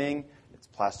my thing. It's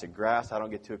plastic grass. I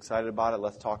don't get too excited about it.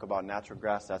 Let's talk about natural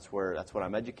grass. That's what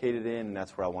I'm educated in, and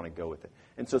that's where I want to go with it.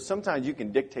 And so sometimes you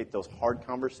can dictate those hard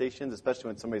conversations, especially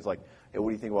when somebody's like, hey, what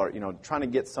do you think about it? Trying to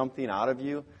get something out of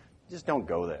you. Just don't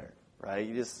go there, right?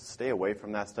 You just stay away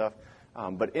from that stuff.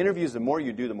 But interviews, the more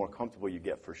you do, the more comfortable you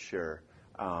get for sure.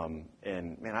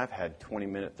 And, man, I've had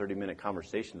 20-minute, 30-minute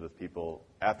conversations with people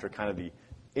after kind of the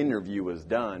interview was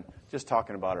done, just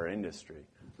talking about our industry.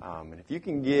 And if you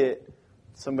can get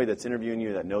somebody that's interviewing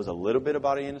you that knows a little bit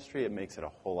about the industry, it makes it a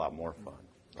whole lot more fun.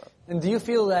 But. And do you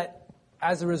feel that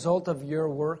as a result of your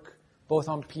work, both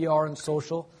on PR and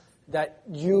social, that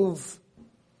you've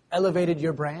elevated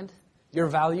your brand, your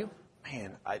value?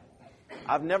 Man,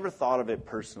 I've never thought of it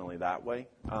personally that way.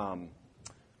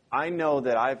 I know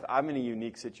that I'm in a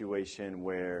unique situation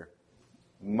where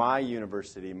my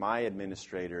university, my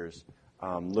administrators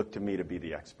look to me to be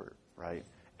the expert, right?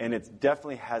 And it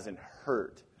definitely hasn't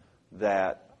hurt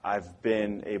that I've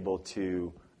been able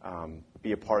to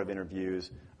be a part of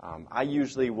interviews. I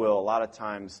usually will, a lot of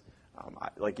times,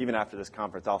 like even after this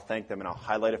conference, I'll thank them and I'll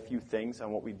highlight a few things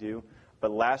on what we do.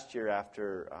 But last year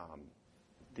after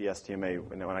the STMA,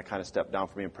 when I kind of stepped down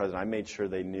from being president, I made sure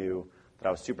they knew that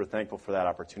I was super thankful for that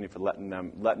opportunity, for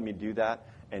letting me do that,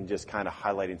 and just kind of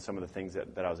highlighting some of the things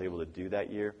that I was able to do that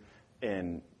year.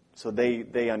 And so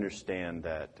they understand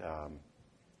that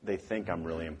they think I'm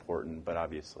really important, but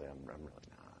obviously I'm really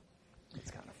not. It's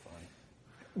kind of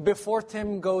fun. Before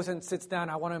Tim goes and sits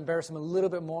down, I want to embarrass him a little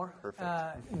bit more.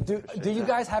 Perfect. Do you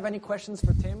guys have any questions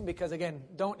for Tim? Because, again,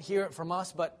 don't hear it from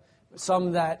us, but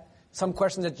some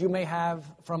questions that you may have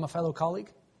from a fellow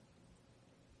colleague?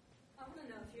 I want to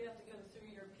know if you have to go through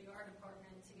your PR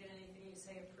department to get anything you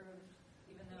say approved,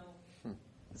 even though...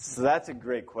 So that's a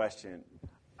great question.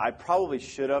 I probably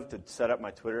should have to set up my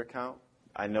Twitter account.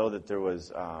 I know that there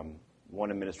was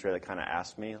one administrator that kind of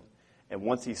asked me, and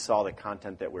once he saw the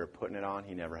content that we were putting it on,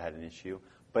 he never had an issue.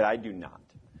 But I do not.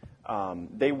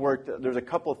 There's a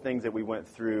couple of things that we went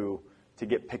through to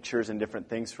get pictures and different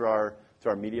things for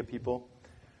our media people.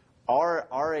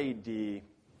 Our AD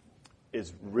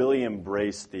is really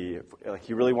embraced he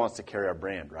really wants to carry our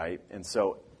brand, right? And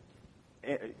so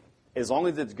as long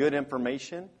as it's good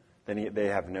information, then they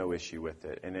have no issue with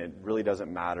it, and it really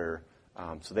doesn't matter.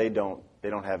 So they don't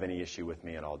have any issue with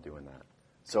me at all doing that.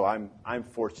 So I'm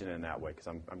fortunate in that way, because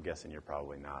I'm guessing you're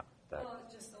probably not. Well,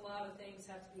 just a lot of things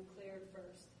have to be cleared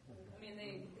first. I mean,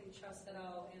 they trust that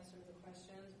I'll answer the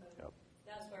questions, but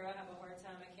that's where I have a hard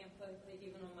time. I can't put,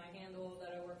 even on my handle,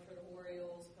 that I work for the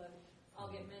Orioles, but I'll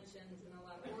get mentioned in a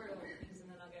lot of Oriole things, and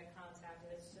then I'll get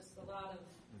contacted. It's just a lot of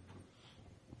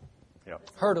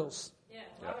hurdles. Yeah,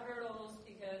 a lot of hurdles,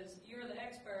 because you're the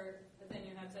expert, but then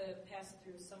you have to pass it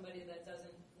through somebody that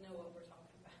doesn't know what we're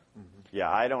talking about. Mm-hmm. Yeah,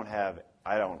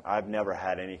 I've never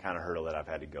had any kind of hurdle that I've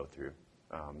had to go through.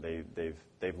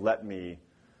 They've let me,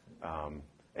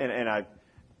 and I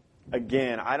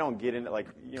don't get into, like,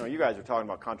 you guys are talking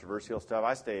about controversial stuff.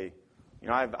 I stay,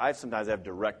 I sometimes have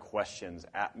direct questions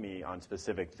at me on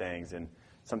specific things, and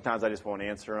sometimes I just won't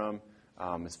answer them.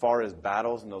 As far as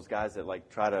battles and those guys that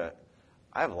try to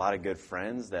I have a lot of good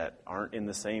friends that aren't in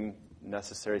the same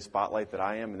necessary spotlight that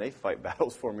I am, and they fight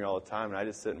battles for me all the time, and I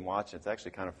just sit and watch. It's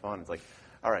actually kind of fun. It's like,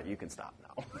 all right, you can stop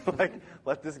now. Like,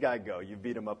 let this guy go. You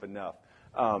beat him up enough.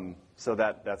 So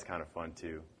that's kind of fun,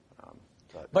 too.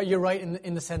 But you're right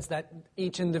in the sense that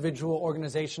each individual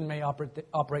organization may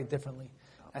operate differently.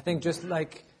 I think just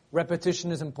like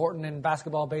repetition is important in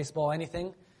basketball, baseball,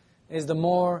 anything, is the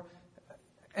more,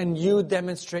 and you're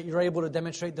able to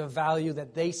demonstrate the value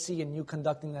that they see in you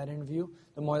conducting that interview,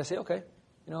 the more they say, okay,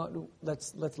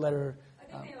 let's let her. I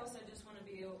think they also just want to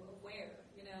be aware.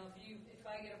 If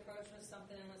I get approached with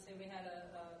something, and let's say we had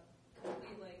a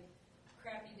complete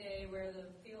crappy day where the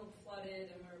field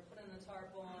flooded and we're putting the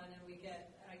tarp on, and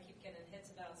I keep getting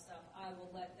hits about stuff, I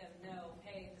will let them know,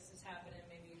 hey, this is happening.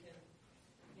 Maybe you can,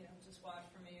 just watch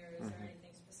for me, or is there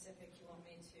anything specific you want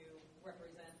me to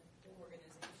represent the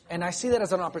organization? And I see that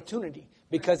as an opportunity,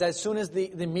 because as soon as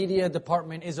the media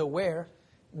department is aware,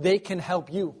 they can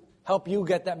help you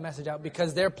get that message out,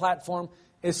 because their platform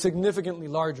is significantly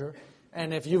larger,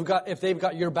 and if they've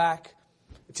got your back,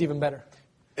 it's even better.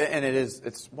 And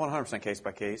it's 100% case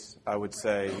by case. I would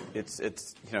say it's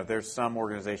there's some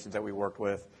organizations that we worked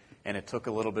with, and it took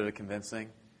a little bit of convincing,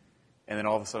 and then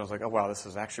all of a sudden I was like, oh wow, this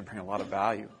is actually bringing a lot of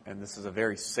value, and this is a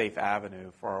very safe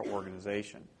avenue for our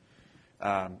organization.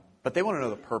 But they want to know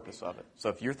the purpose of it. So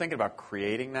if you're thinking about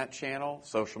creating that channel,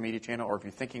 social media channel, or if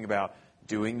you're thinking about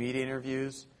doing media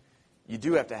interviews, you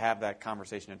do have to have that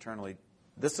conversation internally.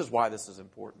 This is why this is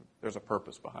important. There's a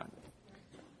purpose behind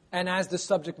it. And as the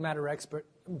subject matter expert,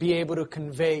 be able to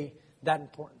convey that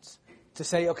importance. To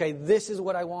say, okay, this is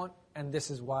what I want, and this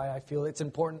is why I feel it's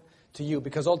important to you.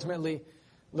 Because ultimately,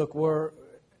 look,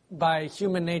 by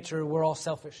human nature, we're all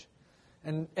selfish.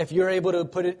 And if you're able to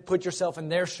put yourself in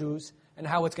their shoes and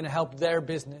how it's going to help their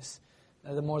business,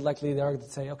 the more likely they are to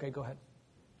say, okay, go ahead.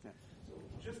 Yeah. So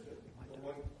just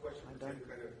one question for Tim,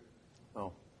 kind of.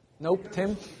 Oh. Nope,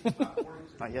 Tim?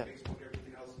 Not yet. Facebook,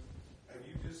 everything else, have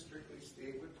you just strictly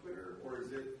stayed with Twitter, or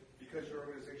is it because your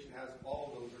organization has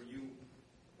all of those, are you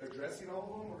addressing all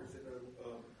of them, or is it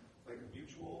a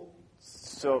mutual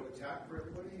attack for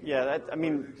everybody? Yeah,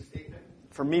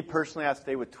 for me personally, I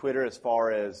stay with Twitter as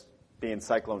far as being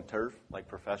Cyclone Turf, like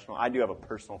professional. I do have a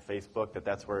personal Facebook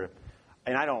that's where,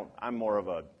 and I'm more of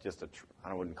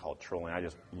I wouldn't call it trolling. I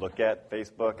just look at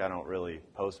Facebook. I don't really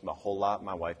post a whole lot.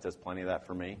 My wife does plenty of that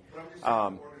for me. But I'm just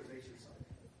saying the organization side.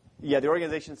 Yeah, the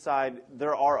organization side,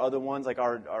 there are other ones like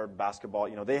our basketball.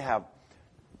 They have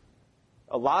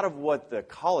a lot of what the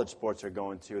college sports are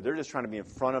going to. They're just trying to be in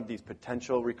front of these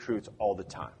potential recruits all the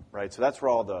time, right? So that's where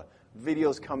all the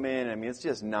videos come in. I mean, it's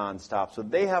just nonstop. So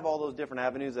they have all those different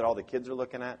avenues that all the kids are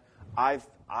looking at. I've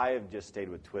just stayed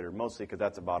with Twitter, mostly because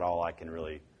that's about all I can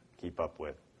really keep up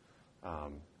with,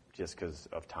 just because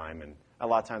of time. And a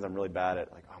lot of times I'm really bad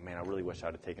at, like, oh, man, I really wish I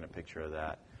would have taken a picture of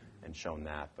that and shown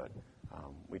that. But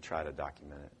we try to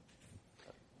document it.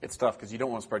 It's tough because you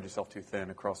don't want to spread yourself too thin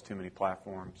across too many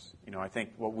platforms. I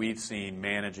think what we've seen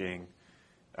managing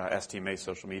STMA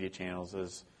social media channels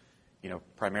is,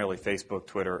 primarily Facebook,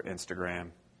 Twitter, Instagram,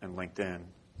 and LinkedIn.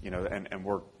 And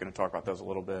we're going to talk about those a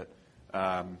little bit. It's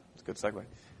a good segue.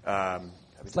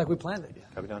 It's like we planned it.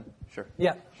 Have we done? Sure.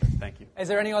 Yeah. Sure. Thank you. Is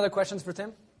there any other questions for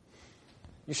Tim?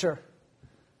 You sure?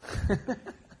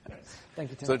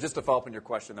 Thank you, Tim. So just to follow up on your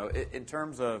question, though, in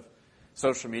terms of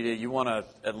social media, you want to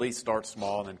at least start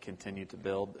small and then continue to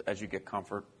build as you get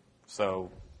comfort.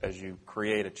 So as you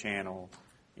create a channel,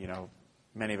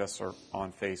 many of us are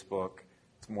on Facebook.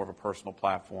 It's more of a personal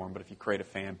platform, but if you create a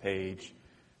fan page,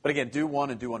 but again, do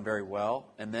one and do one very well,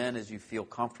 and then as you feel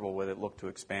comfortable with it, look to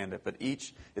expand it. But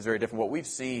each is very different. What we've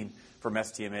seen from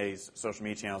STMA's social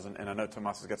media channels, and I know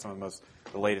Tomas has got some of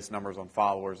the latest numbers on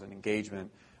followers and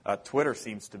engagement, Twitter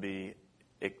seems to be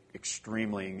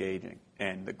extremely engaging,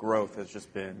 and the growth has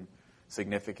just been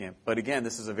significant. But again,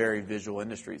 this is a very visual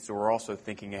industry, so we're also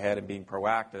thinking ahead and being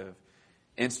proactive.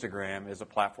 Instagram is a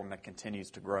platform that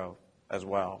continues to grow as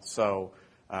well. So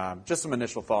just some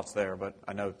initial thoughts there, but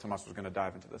I know Tomas was going to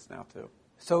dive into this now too.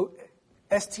 So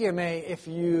STMA, if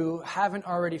you haven't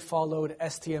already followed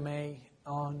STMA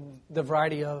on the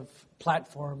variety of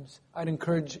platforms, I'd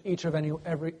encourage each and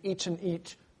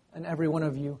every one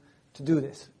of you to do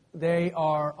this. They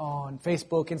are on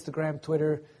Facebook, Instagram,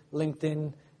 Twitter,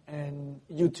 LinkedIn, and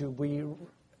YouTube. We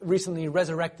recently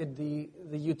resurrected the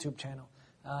YouTube channel.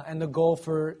 And the goal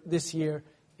for this year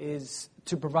is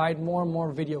to provide more and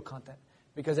more video content.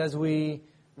 Because as we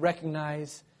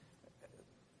recognize,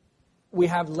 we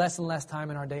have less and less time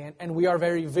in our day, and we are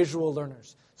very visual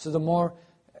learners. So the more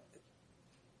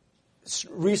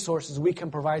resources we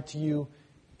can provide to you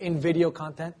in video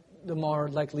content, the more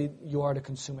likely you are to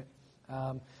consume it.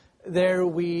 There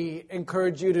we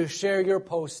encourage you to share your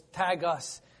posts, tag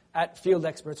us at Field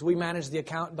Experts. We manage the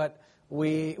account, but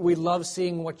we love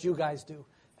seeing what you guys do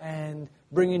and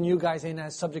bringing you guys in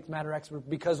as subject matter experts,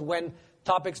 because when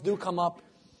topics do come up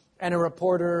and a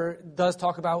reporter does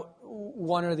talk about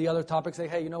one or the other topic, say,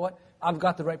 hey, you know what? I've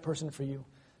got the right person for you.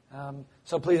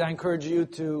 So please, I encourage you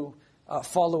to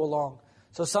follow along.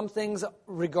 So some things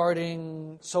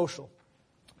regarding social,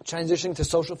 transitioning to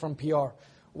social from PR,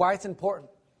 why it's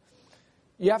important.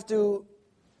 You have to,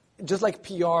 just like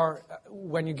PR,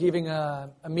 when you're giving a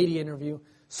media interview,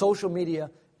 social media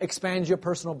expands your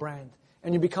personal brand,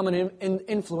 and you become an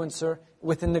influencer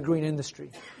within the green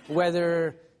industry.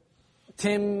 Whether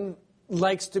Tim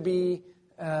likes to be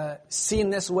seen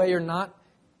this way or not,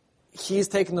 he's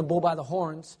taken the bull by the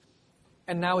horns,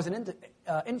 and now is an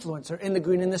influencer in the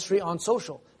green industry on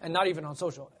social, and not even on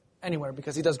social, anywhere,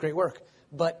 because he does great work.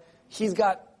 But he's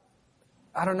got,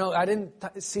 I don't know, I didn't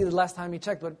see the last time he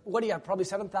checked, but what do you have, probably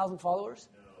 7,000 followers?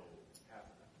 No, half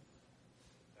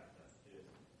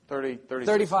of that.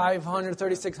 3,500,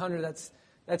 3,600, that's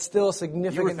still a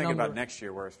significant number. You were thinking about next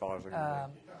year where his followers are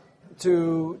going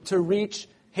to be. To reach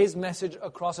his message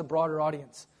across a broader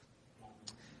audience.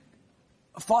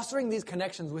 Fostering these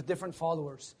connections with different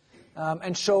followers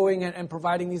and showing and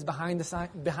providing these behind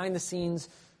the scenes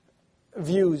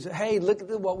views. Hey, look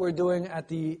at what we're doing at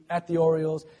the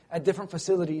Orioles, at different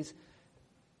facilities.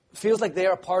 Feels like they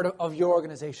are a part of your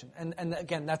organization. And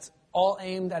again, that's all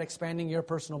aimed at expanding your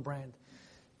personal brand.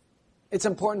 It's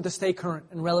important to stay current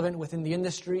and relevant within the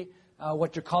industry,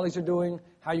 what your colleagues are doing,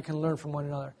 how you can learn from one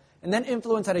another. And then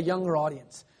influence at a younger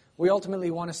audience. We ultimately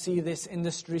want to see this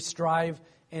industry strive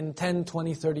in 10,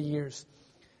 20, 30 years.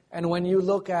 And when you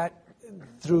look at,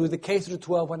 through the K through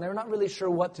 12, when they're not really sure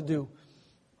what to do,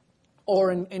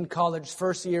 or in college,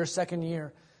 first year, second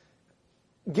year,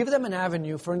 give them an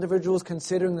avenue for individuals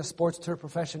considering the sports turf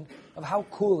profession of how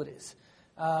cool it is.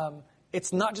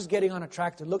 It's not just getting on a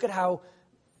tractor. Look at how,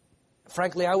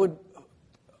 frankly, I would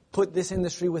put this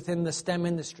industry within the STEM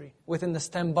industry, within the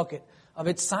STEM bucket of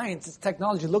its science, its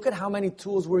technology. Look at how many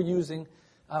tools we're using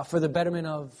for the betterment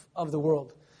of the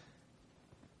world.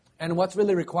 And what's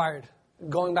really required,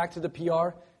 going back to the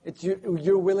PR, it's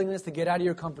your willingness to get out of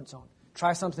your comfort zone.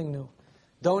 Try something new.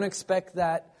 Don't expect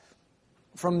that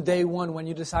from day one when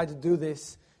you decide to do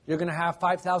this, you're going to have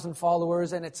 5,000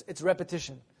 followers and it's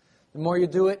repetition. The more you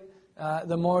do it,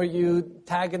 the more you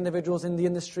tag individuals in the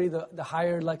industry, the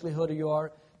higher likelihood you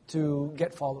are to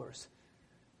get followers.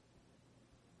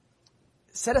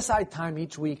 Set aside time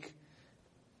each week.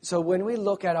 So when we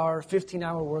look at our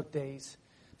 15-hour work days,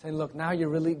 saying, look, now you're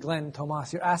really, Glenn,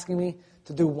 Tomas, you're asking me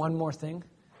to do one more thing?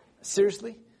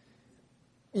 Seriously?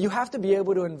 You have to be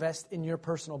able to invest in your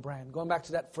personal brand. Going back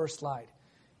to that first slide.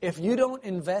 If you don't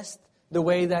invest the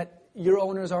way that your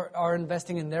owners are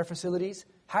investing in their facilities,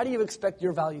 how do you expect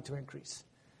your value to increase?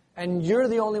 And you're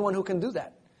the only one who can do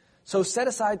that. So set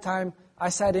aside time. I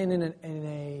sat in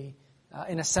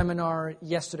a seminar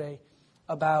yesterday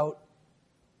about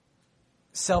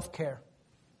self-care.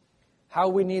 How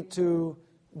we need to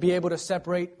be able to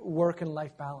separate work and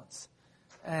life balance.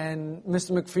 And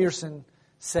Mr. McPherson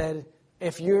said,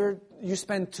 if you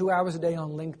spend 2 hours a day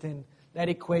on LinkedIn, that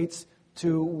equates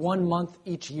to 1 month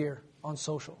each year on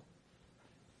social.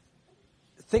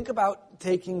 Think about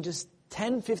taking just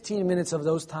 10, 15 minutes of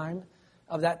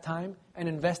that time and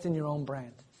invest in your own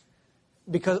brand.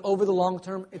 Because over the long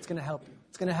term, it's going to help you.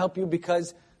 It's going to help you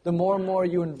because the more and more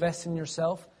you invest in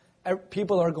yourself,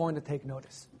 people are going to take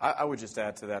notice. I would just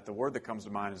add to that, the word that comes to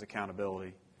mind is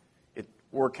accountability.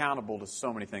 We're accountable to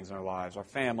so many things in our lives, our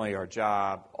family, our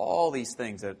job, all these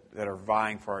things that are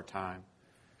vying for our time.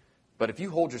 But if you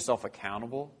hold yourself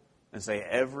accountable and say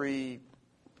every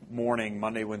morning,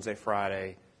 Monday, Wednesday,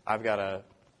 Friday, I've got a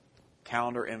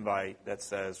calendar invite that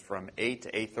says from 8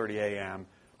 to 8:30 a.m.,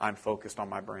 I'm focused on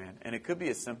my brand. And it could be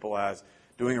as simple as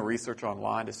doing a research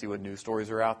online to see what news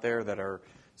stories are out there that are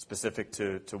specific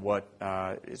to what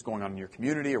is going on in your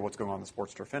community or what's going on in the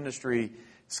sports turf industry,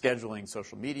 scheduling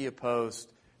social media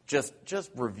posts,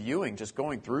 just reviewing, just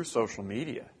going through social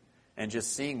media and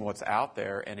just seeing what's out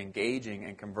there and engaging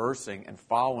and conversing and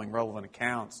following relevant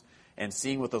accounts and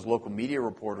seeing what those local media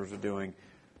reporters are doing.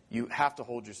 You have to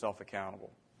hold yourself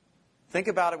accountable. Think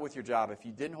about it with your job. If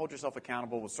you didn't hold yourself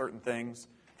accountable with certain things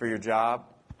for your job,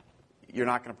 you're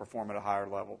not going to perform at a higher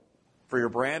level. For your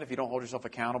brand, if you don't hold yourself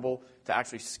accountable to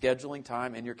actually scheduling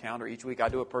time in your calendar each week, I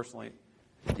do it personally.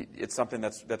 It's something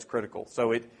that's critical.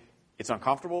 So it's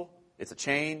uncomfortable. It's a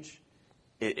change.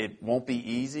 It won't be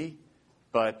easy.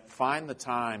 But find the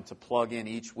time to plug in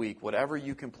each week, whatever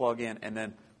you can plug in, and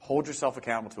then hold yourself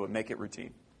accountable to it. Make it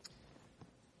routine.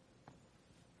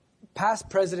 past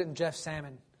President Jeff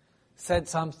Salmon said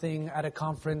something at a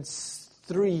conference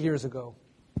 3 years ago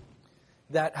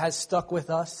that has stuck with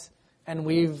us, and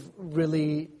we've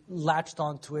really latched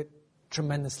onto it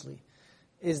tremendously,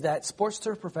 is that sports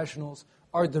turf professionals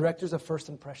are directors of first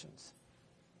impressions.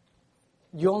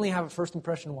 You only have a first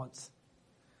impression once.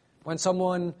 When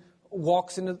someone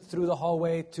walks through the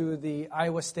hallway to the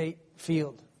Iowa State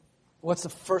field, what's the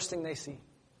first thing they see?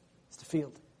 It's the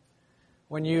field.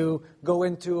 When you go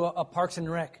into a Parks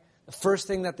and Rec, the first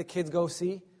thing that the kids go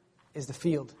see is the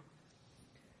field.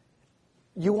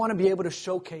 You want to be able to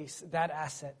showcase that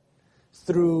asset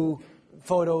through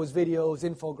photos, videos,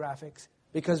 infographics,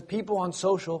 because people on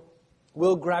social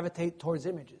will gravitate towards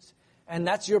images. And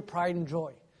that's your pride and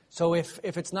joy. So if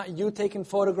it's not you taking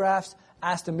photographs,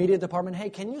 ask the media department, hey,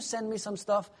 can you send me some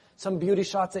stuff, some beauty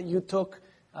shots that you took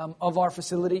of our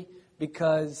facility?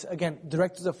 Because, again,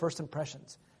 directors of first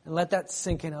impressions. And let that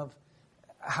sink in of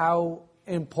how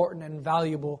important and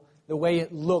valuable the way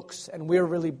it looks. And we're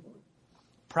really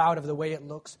proud of the way it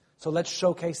looks. So let's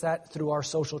showcase that through our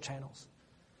social channels.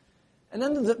 And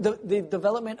then the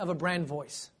development of a brand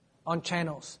voice on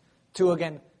channels to,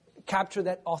 again, capture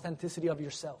that authenticity of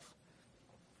yourself.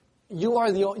 You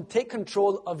are take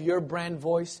control of your brand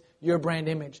voice, your brand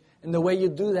image. And the way you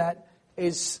do that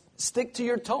is stick to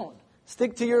your tone.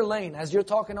 Stick to your lane. As you're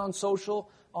talking on social,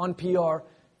 on PR,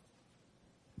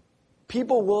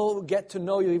 people will get to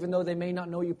know you, even though they may not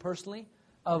know you personally,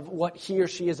 of what he or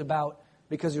she is about,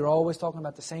 because you're always talking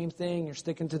about the same thing. You're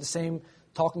sticking to the same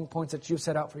talking points that you've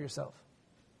set out for yourself.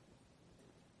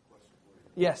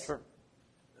 Yes. Sure.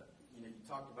 You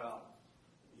talked about,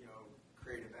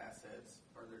 creative assets.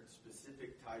 Are there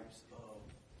specific types of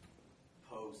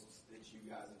posts that you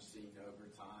guys have seen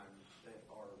over time that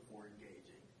are more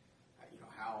engaging?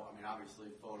 Obviously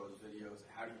photos, videos.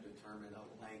 How do you determine a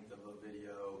length of a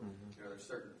video? Mm-hmm. There's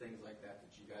certain things like that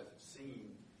you guys have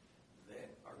seen that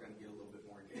are going to get a little bit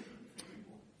more engagement from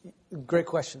people. Great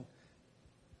question.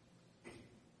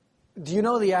 Do you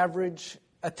know the average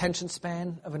attention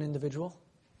span of an individual?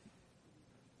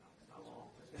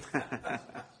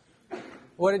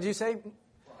 What did you say? Well,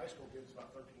 high school kids,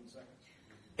 about 13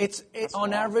 seconds.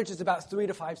 On average, it's about 3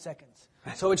 to 5 seconds.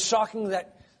 So it's shocking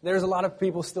that there's a lot of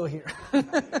people still here.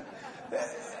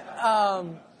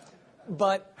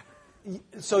 But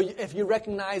so if you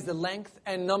recognize the length,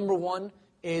 and number one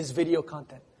is video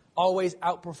content. Always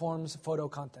outperforms photo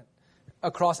content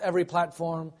across every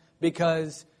platform,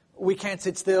 because we can't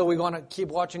sit still. We want to keep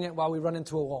watching it while we run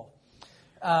into a wall.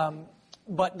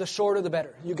 But the shorter, the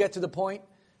better. You get to the point,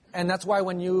 and that's why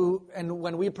when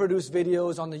we produce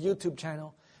videos on the YouTube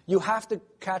channel, you have to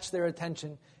catch their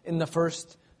attention in the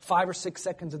first 5 or 6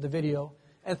 seconds of the video,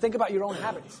 and think about your own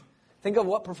habits. Think of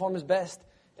what performs best.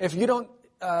 If you don't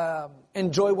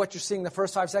enjoy what you're seeing the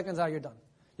first 5 seconds, you're done.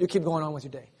 You keep going on with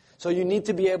your day. So you need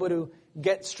to be able to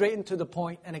get straight into the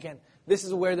point. And again, this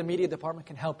is where the media department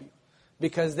can help you,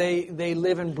 because they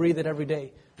live and breathe it every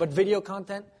day. But video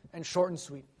content and short and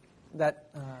sweet.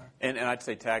 And I'd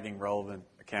say tagging relevant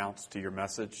accounts to your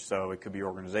message. So it could be your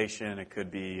organization, it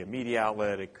could be a media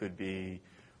outlet, it could be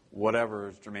whatever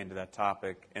is germane to that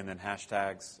topic, and then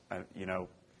hashtags.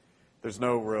 There's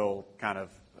no real kind of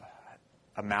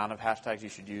amount of hashtags you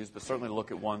should use, but certainly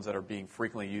look at ones that are being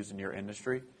frequently used in your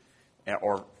industry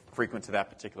or frequent to that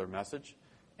particular message,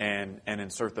 and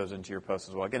insert those into your post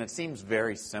as well. Again, it seems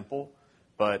very simple,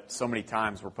 but so many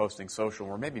times we're posting social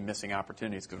and we're maybe missing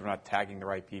opportunities because we're not tagging the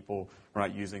right people, we're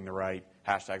not using the right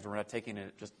hashtags, we're not taking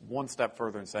it just one step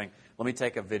further and saying, let me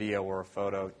take a video or a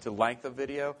photo. To length of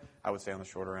video, I would say on the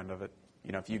shorter end of it.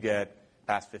 If you get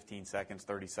past 15 seconds,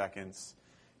 30 seconds,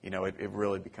 it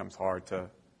really becomes hard to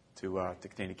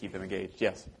continue to keep them engaged.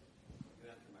 Yes? The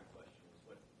answer to my question was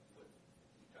what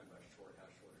you're talking about short, how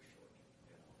short is short?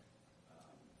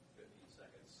 15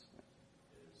 seconds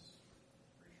is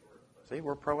pretty short. See,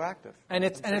 we're proactive. And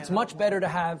it's much better to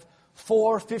have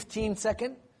 4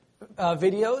 15-second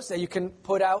videos that you can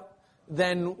put out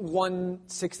than one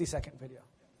 60-second video.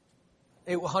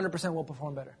 It 100% will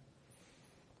perform better.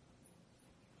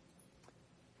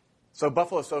 So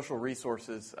Buffalo Social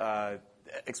Resources,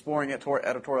 exploring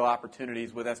editorial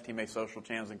opportunities with STMA social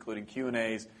channels, including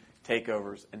Q&As,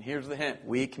 takeovers. And here's the hint.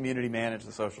 We community manage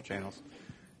the social channels.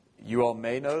 You all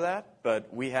may know that,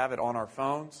 but we have it on our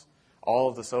phones, all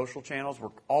of the social channels. We're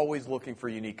always looking for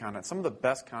unique content. Some of the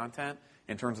best content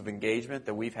in terms of engagement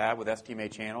that we've had with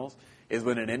STMA channels is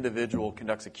when an individual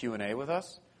conducts a Q&A with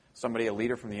us, somebody, a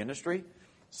leader from the industry,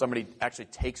 somebody actually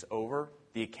takes over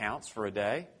the accounts for a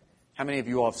day. How many of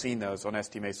you all have seen those on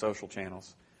STMA social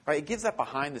channels? Right? It gives that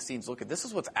behind-the-scenes look at this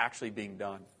is what's actually being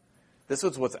done. This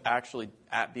is what's actually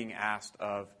being asked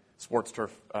of sports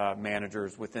turf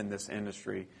managers within this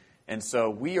industry. And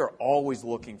so we are always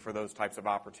looking for those types of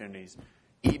opportunities,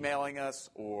 emailing us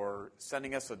or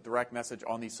sending us a direct message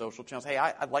on these social channels. Hey,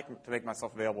 I'd like to make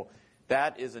myself available.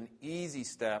 That is an easy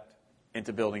step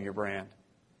into building your brand.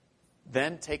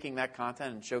 Then taking that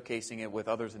content and showcasing it with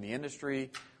others in the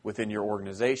industry, within your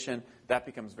organization, that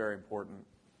becomes very important.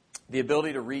 The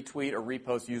ability to retweet or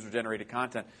repost user-generated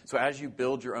content. So as you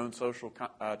build your own social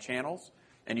channels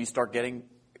and you start getting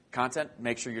content,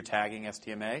 make sure you're tagging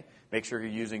STMA. Make sure you're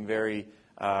using very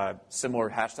similar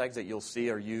hashtags that you'll see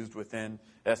are used within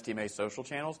STMA social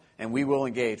channels. And we will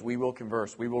engage. We will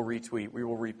converse. We will retweet. We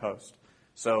will repost.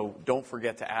 So don't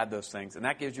forget to add those things. And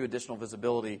that gives you additional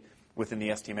visibility within the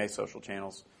STMA social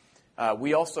channels.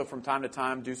 We also, from time to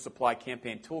time, do supply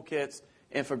campaign toolkits,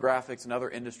 infographics, and other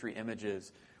industry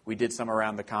images. We did some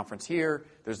around the conference here.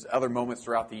 There's other moments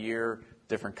throughout the year,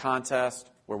 different contests,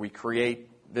 where we create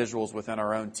visuals within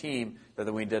our own team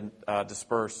that we did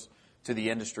disperse to the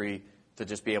industry to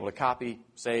just be able to copy,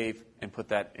 save, and put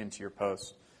that into your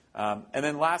posts. And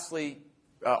then lastly,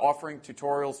 offering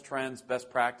tutorials, trends, best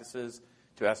practices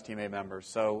to STMA members.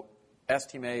 So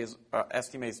STMA's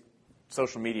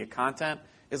social media content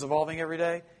is evolving every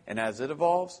day, and as it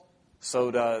evolves,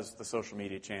 so does the social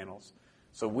media channels.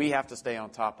 So we have to stay on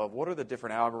top of what are the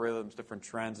different algorithms, different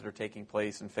trends that are taking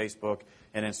place in Facebook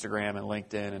and Instagram and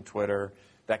LinkedIn and Twitter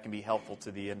that can be helpful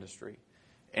to the industry.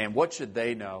 And what should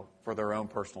they know for their own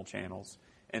personal channels?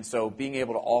 And so being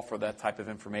able to offer that type of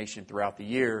information throughout the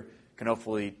year can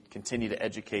hopefully continue to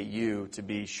educate you to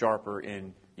be sharper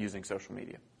in using social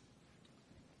media.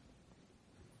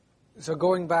 So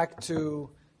going back to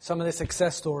some of the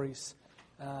success stories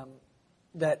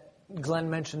that Glenn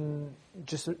mentioned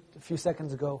just a few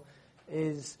seconds ago,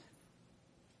 is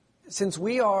since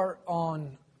we are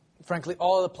on, frankly,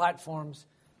 all of the platforms,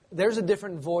 there's a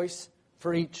different voice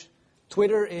for each.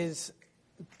 Twitter is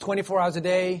 24 hours a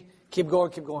day, keep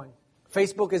going, keep going.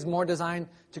 Facebook is more designed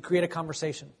to create a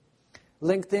conversation.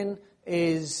 LinkedIn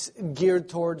is geared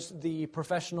towards the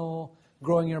professional,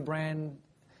 growing your brand,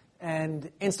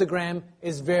 and Instagram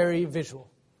is very visual.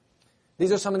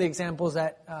 These are some of the examples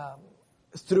that,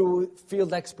 through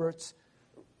field experts,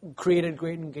 created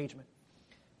great engagement.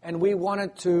 And we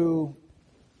wanted to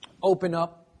open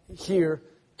up here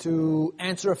to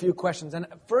answer a few questions. And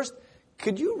first,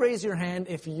 could you raise your hand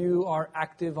if you are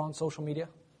active on social media?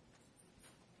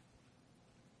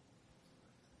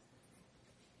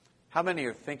 How many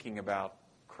are thinking about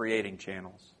creating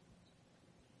channels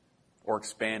or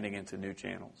expanding into new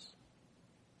channels?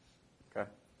 Okay.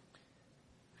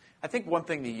 I think one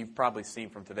thing that you've probably seen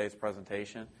from today's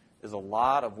presentation is a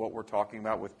lot of what we're talking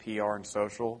about with PR and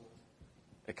social,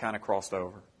 it kind of crossed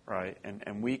over, right?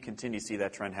 And we continue to see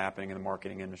that trend happening in the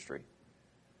marketing industry.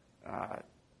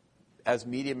 As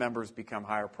media members become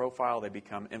higher profile, they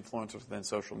become influencers within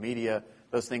social media,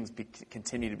 those things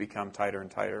continue to become tighter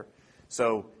and tighter.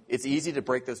 So it's easy to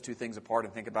break those two things apart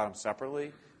and think about them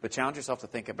separately, but challenge yourself to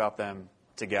think about them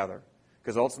together.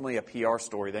 Because ultimately a PR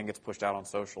story then gets pushed out on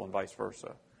social and vice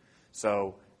versa.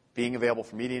 So being available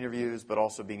for media interviews, but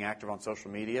also being active on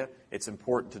social media, it's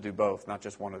important to do both, not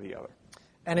just one or the other.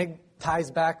 And it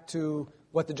ties back to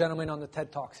what the gentleman on the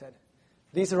TED Talk said.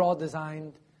 These are all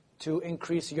designed to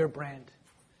increase your brand.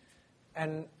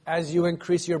 And as you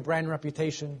increase your brand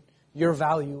reputation, your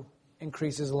value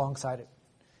increases alongside it.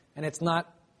 And it's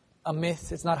not a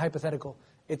myth, it's not hypothetical.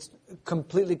 It's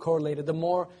completely correlated. The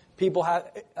more people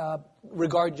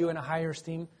regard you in a higher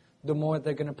esteem, the more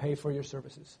they're going to pay for your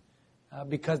services.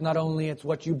 Because not only it's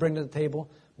what you bring to the table,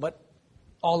 but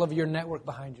all of your network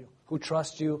behind you, who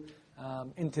trust you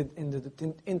into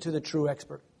the true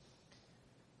expert.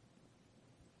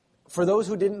 For those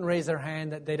who didn't raise their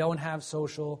hand, that they don't have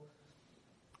social,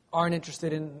 aren't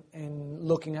interested in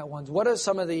looking at ones, what are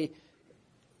some of the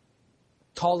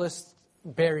tallest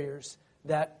barriers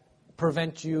that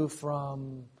prevent you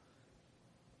from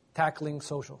tackling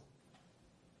social?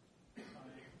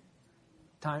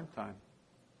 Time?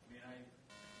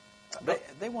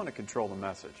 They want to control the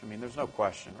message. I mean, there's no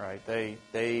question, right?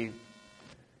 There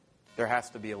has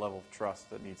to be a level of trust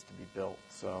that needs to be built.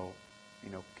 So,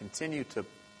 continue to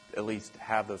at least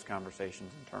have those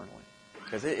conversations internally,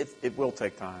 because it will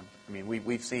take time. I mean,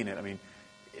 we've seen it. I mean,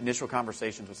 initial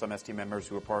conversations with some ST members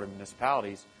who are part of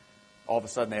municipalities, all of a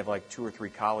sudden they have like 2 or 3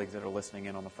 colleagues that are listening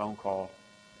in on the phone call,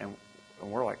 and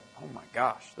we're like, oh my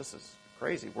gosh, this is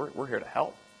crazy. We're here to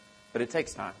help, but it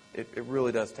takes time. It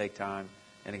really does take time.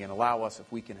 And again, allow us,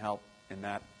 if we can help in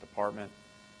that department,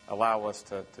 allow us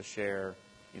to share,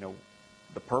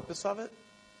 the purpose of it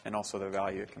and also the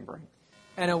value it can bring.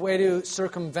 And a way to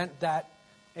circumvent that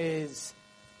is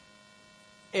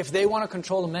if they want to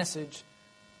control a message,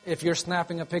 if you're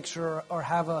snapping a picture or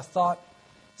have a thought,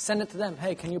 send it to them.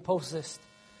 Hey, can you post this?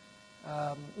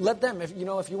 Let them, if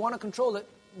you want to control it,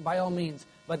 by all means.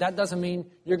 But that doesn't mean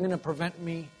you're going to prevent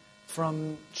me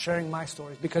from sharing my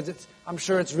stories, because I'm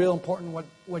sure it's real important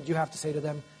what you have to say to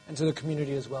them and to the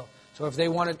community as well. So if they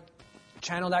want to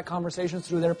channel that conversation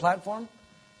through their platform,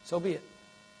 so be it.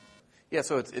 Yeah,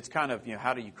 so it's kind of,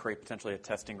 how do you create potentially a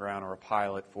testing ground or a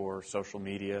pilot for social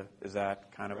media? Is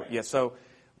that kind of, right. Yeah, so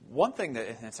one thing that,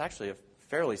 and it's actually a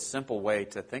fairly simple way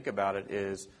to think about it,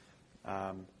 is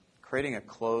creating a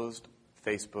closed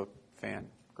Facebook fan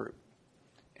group.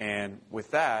 And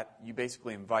with that, you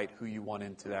basically invite who you want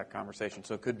into that conversation.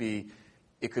 So it could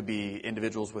be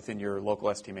individuals within your local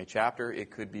STMA chapter.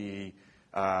 It could be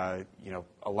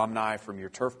alumni from your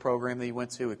turf program that you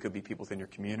went to. It could be people within your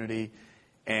community.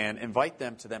 And invite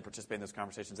them to then participate in those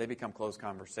conversations. They become closed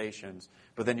conversations,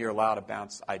 but then you're allowed to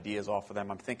bounce ideas off of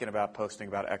them. I'm thinking about posting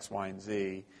about X, Y, and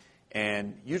Z.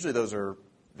 And usually those are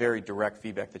very direct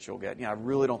feedback that you'll get. I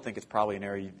really don't think it's probably an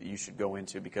area that you should go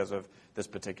into because of this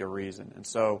particular reason. And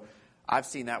so I've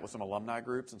seen that with some alumni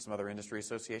groups and some other industry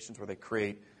associations where they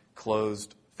create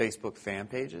closed Facebook fan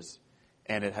pages,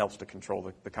 and it helps to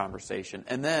control the conversation.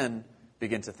 And then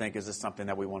begin to think, is this something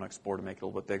that we want to explore to make it a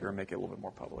little bit bigger and make it a little bit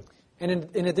more public?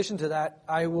 And in addition to that,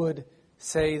 I would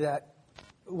say that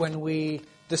when we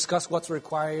discuss what's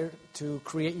required to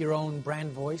create your own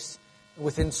brand voice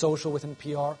within social, within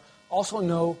PR, also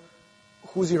know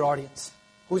who's your audience,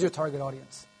 who's your target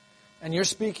audience. And you're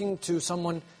speaking to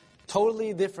someone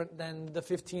totally different than the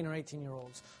 15 or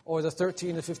 18-year-olds or the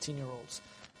 13 to 15-year-olds.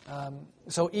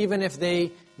 So even if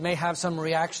they may have some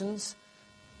reactions,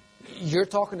 you're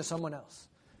talking to someone else.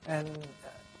 And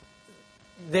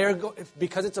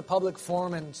because it's a public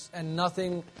forum and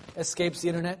nothing escapes the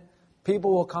internet,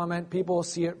 people will comment, people will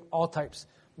see it, all types.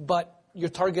 But your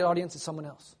target audience is someone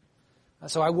else.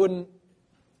 So I wouldn't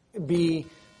be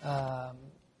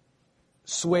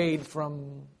swayed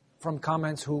from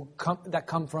comments that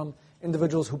come from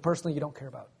individuals who personally you don't care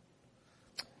about.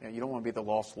 Yeah, you don't want to be the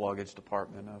lost luggage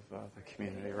department of the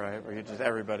community, right? Where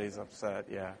everybody's upset,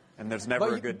 yeah. And there's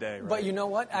never a good day, right? But you know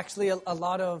what? Actually, a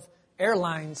lot of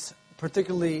airlines,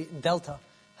 particularly Delta,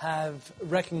 have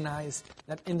recognized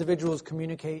that individuals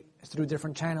communicate through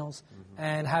different channels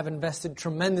and have invested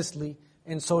tremendously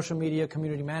in social media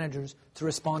community managers to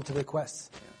respond to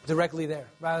requests directly there.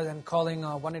 Rather than calling a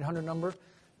 1-800 number,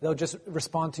 they'll just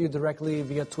respond to you directly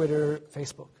via Twitter,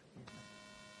 Facebook.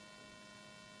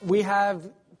 We have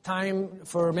time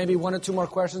for maybe one or two more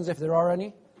questions if there are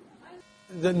any.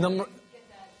 The number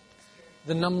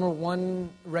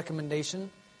one recommendation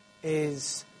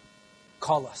is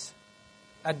call us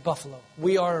at Buffalo.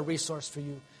 We are a resource for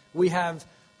you. We have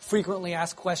frequently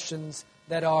asked questions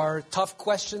that are tough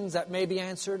questions that may be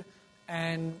answered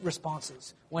and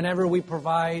responses. Whenever we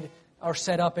provide or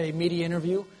set up a media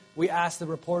interview, we ask the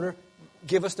reporter,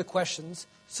 give us the questions,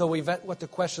 so we vet what the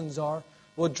questions are.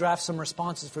 We'll draft some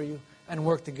responses for you and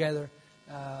work together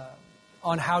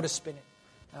on how to spin it.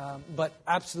 But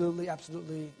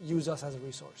absolutely use us as a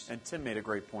resource. And Tim made a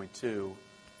great point, too.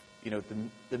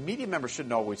 The media member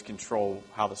shouldn't always control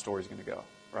how the story's going to go,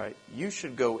 right? You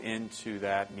should go into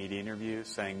that media interview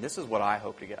saying, this is what I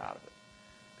hope to get out of it.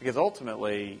 Because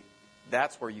ultimately,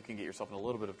 that's where you can get yourself in a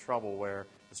little bit of trouble, where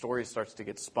the story starts to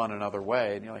get spun another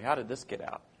way, and you're like, how did this get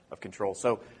out of control?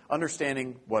 So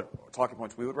understanding what talking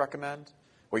points we would recommend,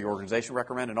 what your organization would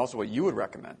recommend, and also what you would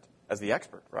recommend as the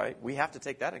expert, right? We have to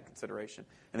take that into consideration.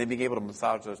 And then being able to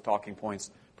massage those talking points,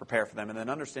 prepare for them, and then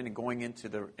understanding going into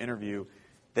the interview,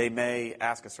 they may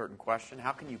ask a certain question.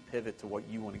 How can you pivot to what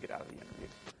you want to get out of the interview?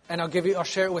 And I'll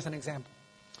share it with an example.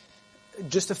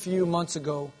 Just a few months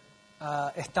ago,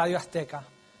 Estadio Azteca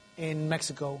in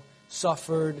Mexico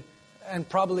suffered, and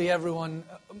probably everyone,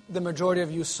 the majority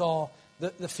of you saw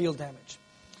the field damage.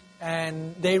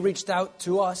 And they reached out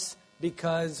to us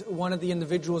because one of the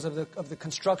individuals of the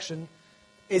construction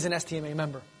is an STMA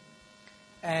member.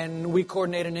 And we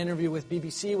coordinated an interview with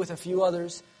BBC, with a few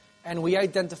others, and we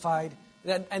identified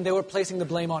that, and they were placing the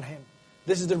blame on him.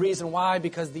 This is the reason why,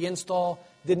 because the install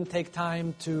didn't take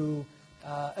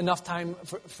enough time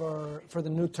for the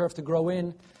new turf to grow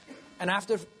in. And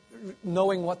after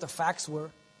knowing what the facts were,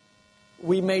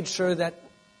 we made sure that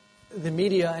the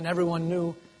media and everyone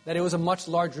knew that it was a much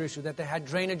larger issue, that they had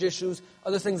drainage issues,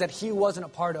 other things that he wasn't a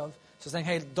part of. So saying,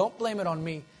 hey, don't blame it on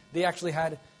me. They actually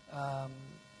had,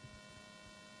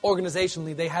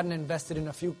 organizationally, they hadn't invested in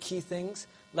a few key things,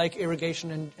 like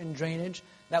irrigation and drainage.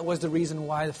 That was the reason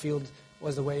why the field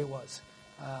was the way it was.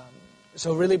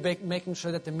 So really making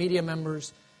sure that the media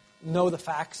members know the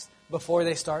facts before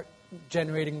they start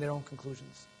generating their own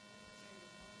conclusions.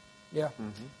 Yeah.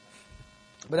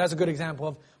 But that's a good example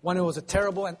of when it was a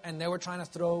terrible, and they were trying to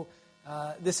throw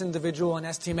this individual and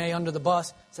STMA under the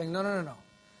bus, saying, no.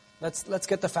 Let's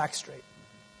get the facts straight.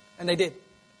 And they did.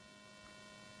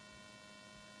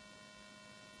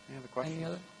 Any other questions? Any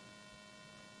other?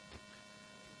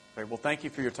 Okay, well, thank you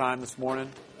for your time this morning.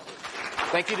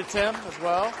 Thank you to Tim as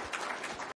well.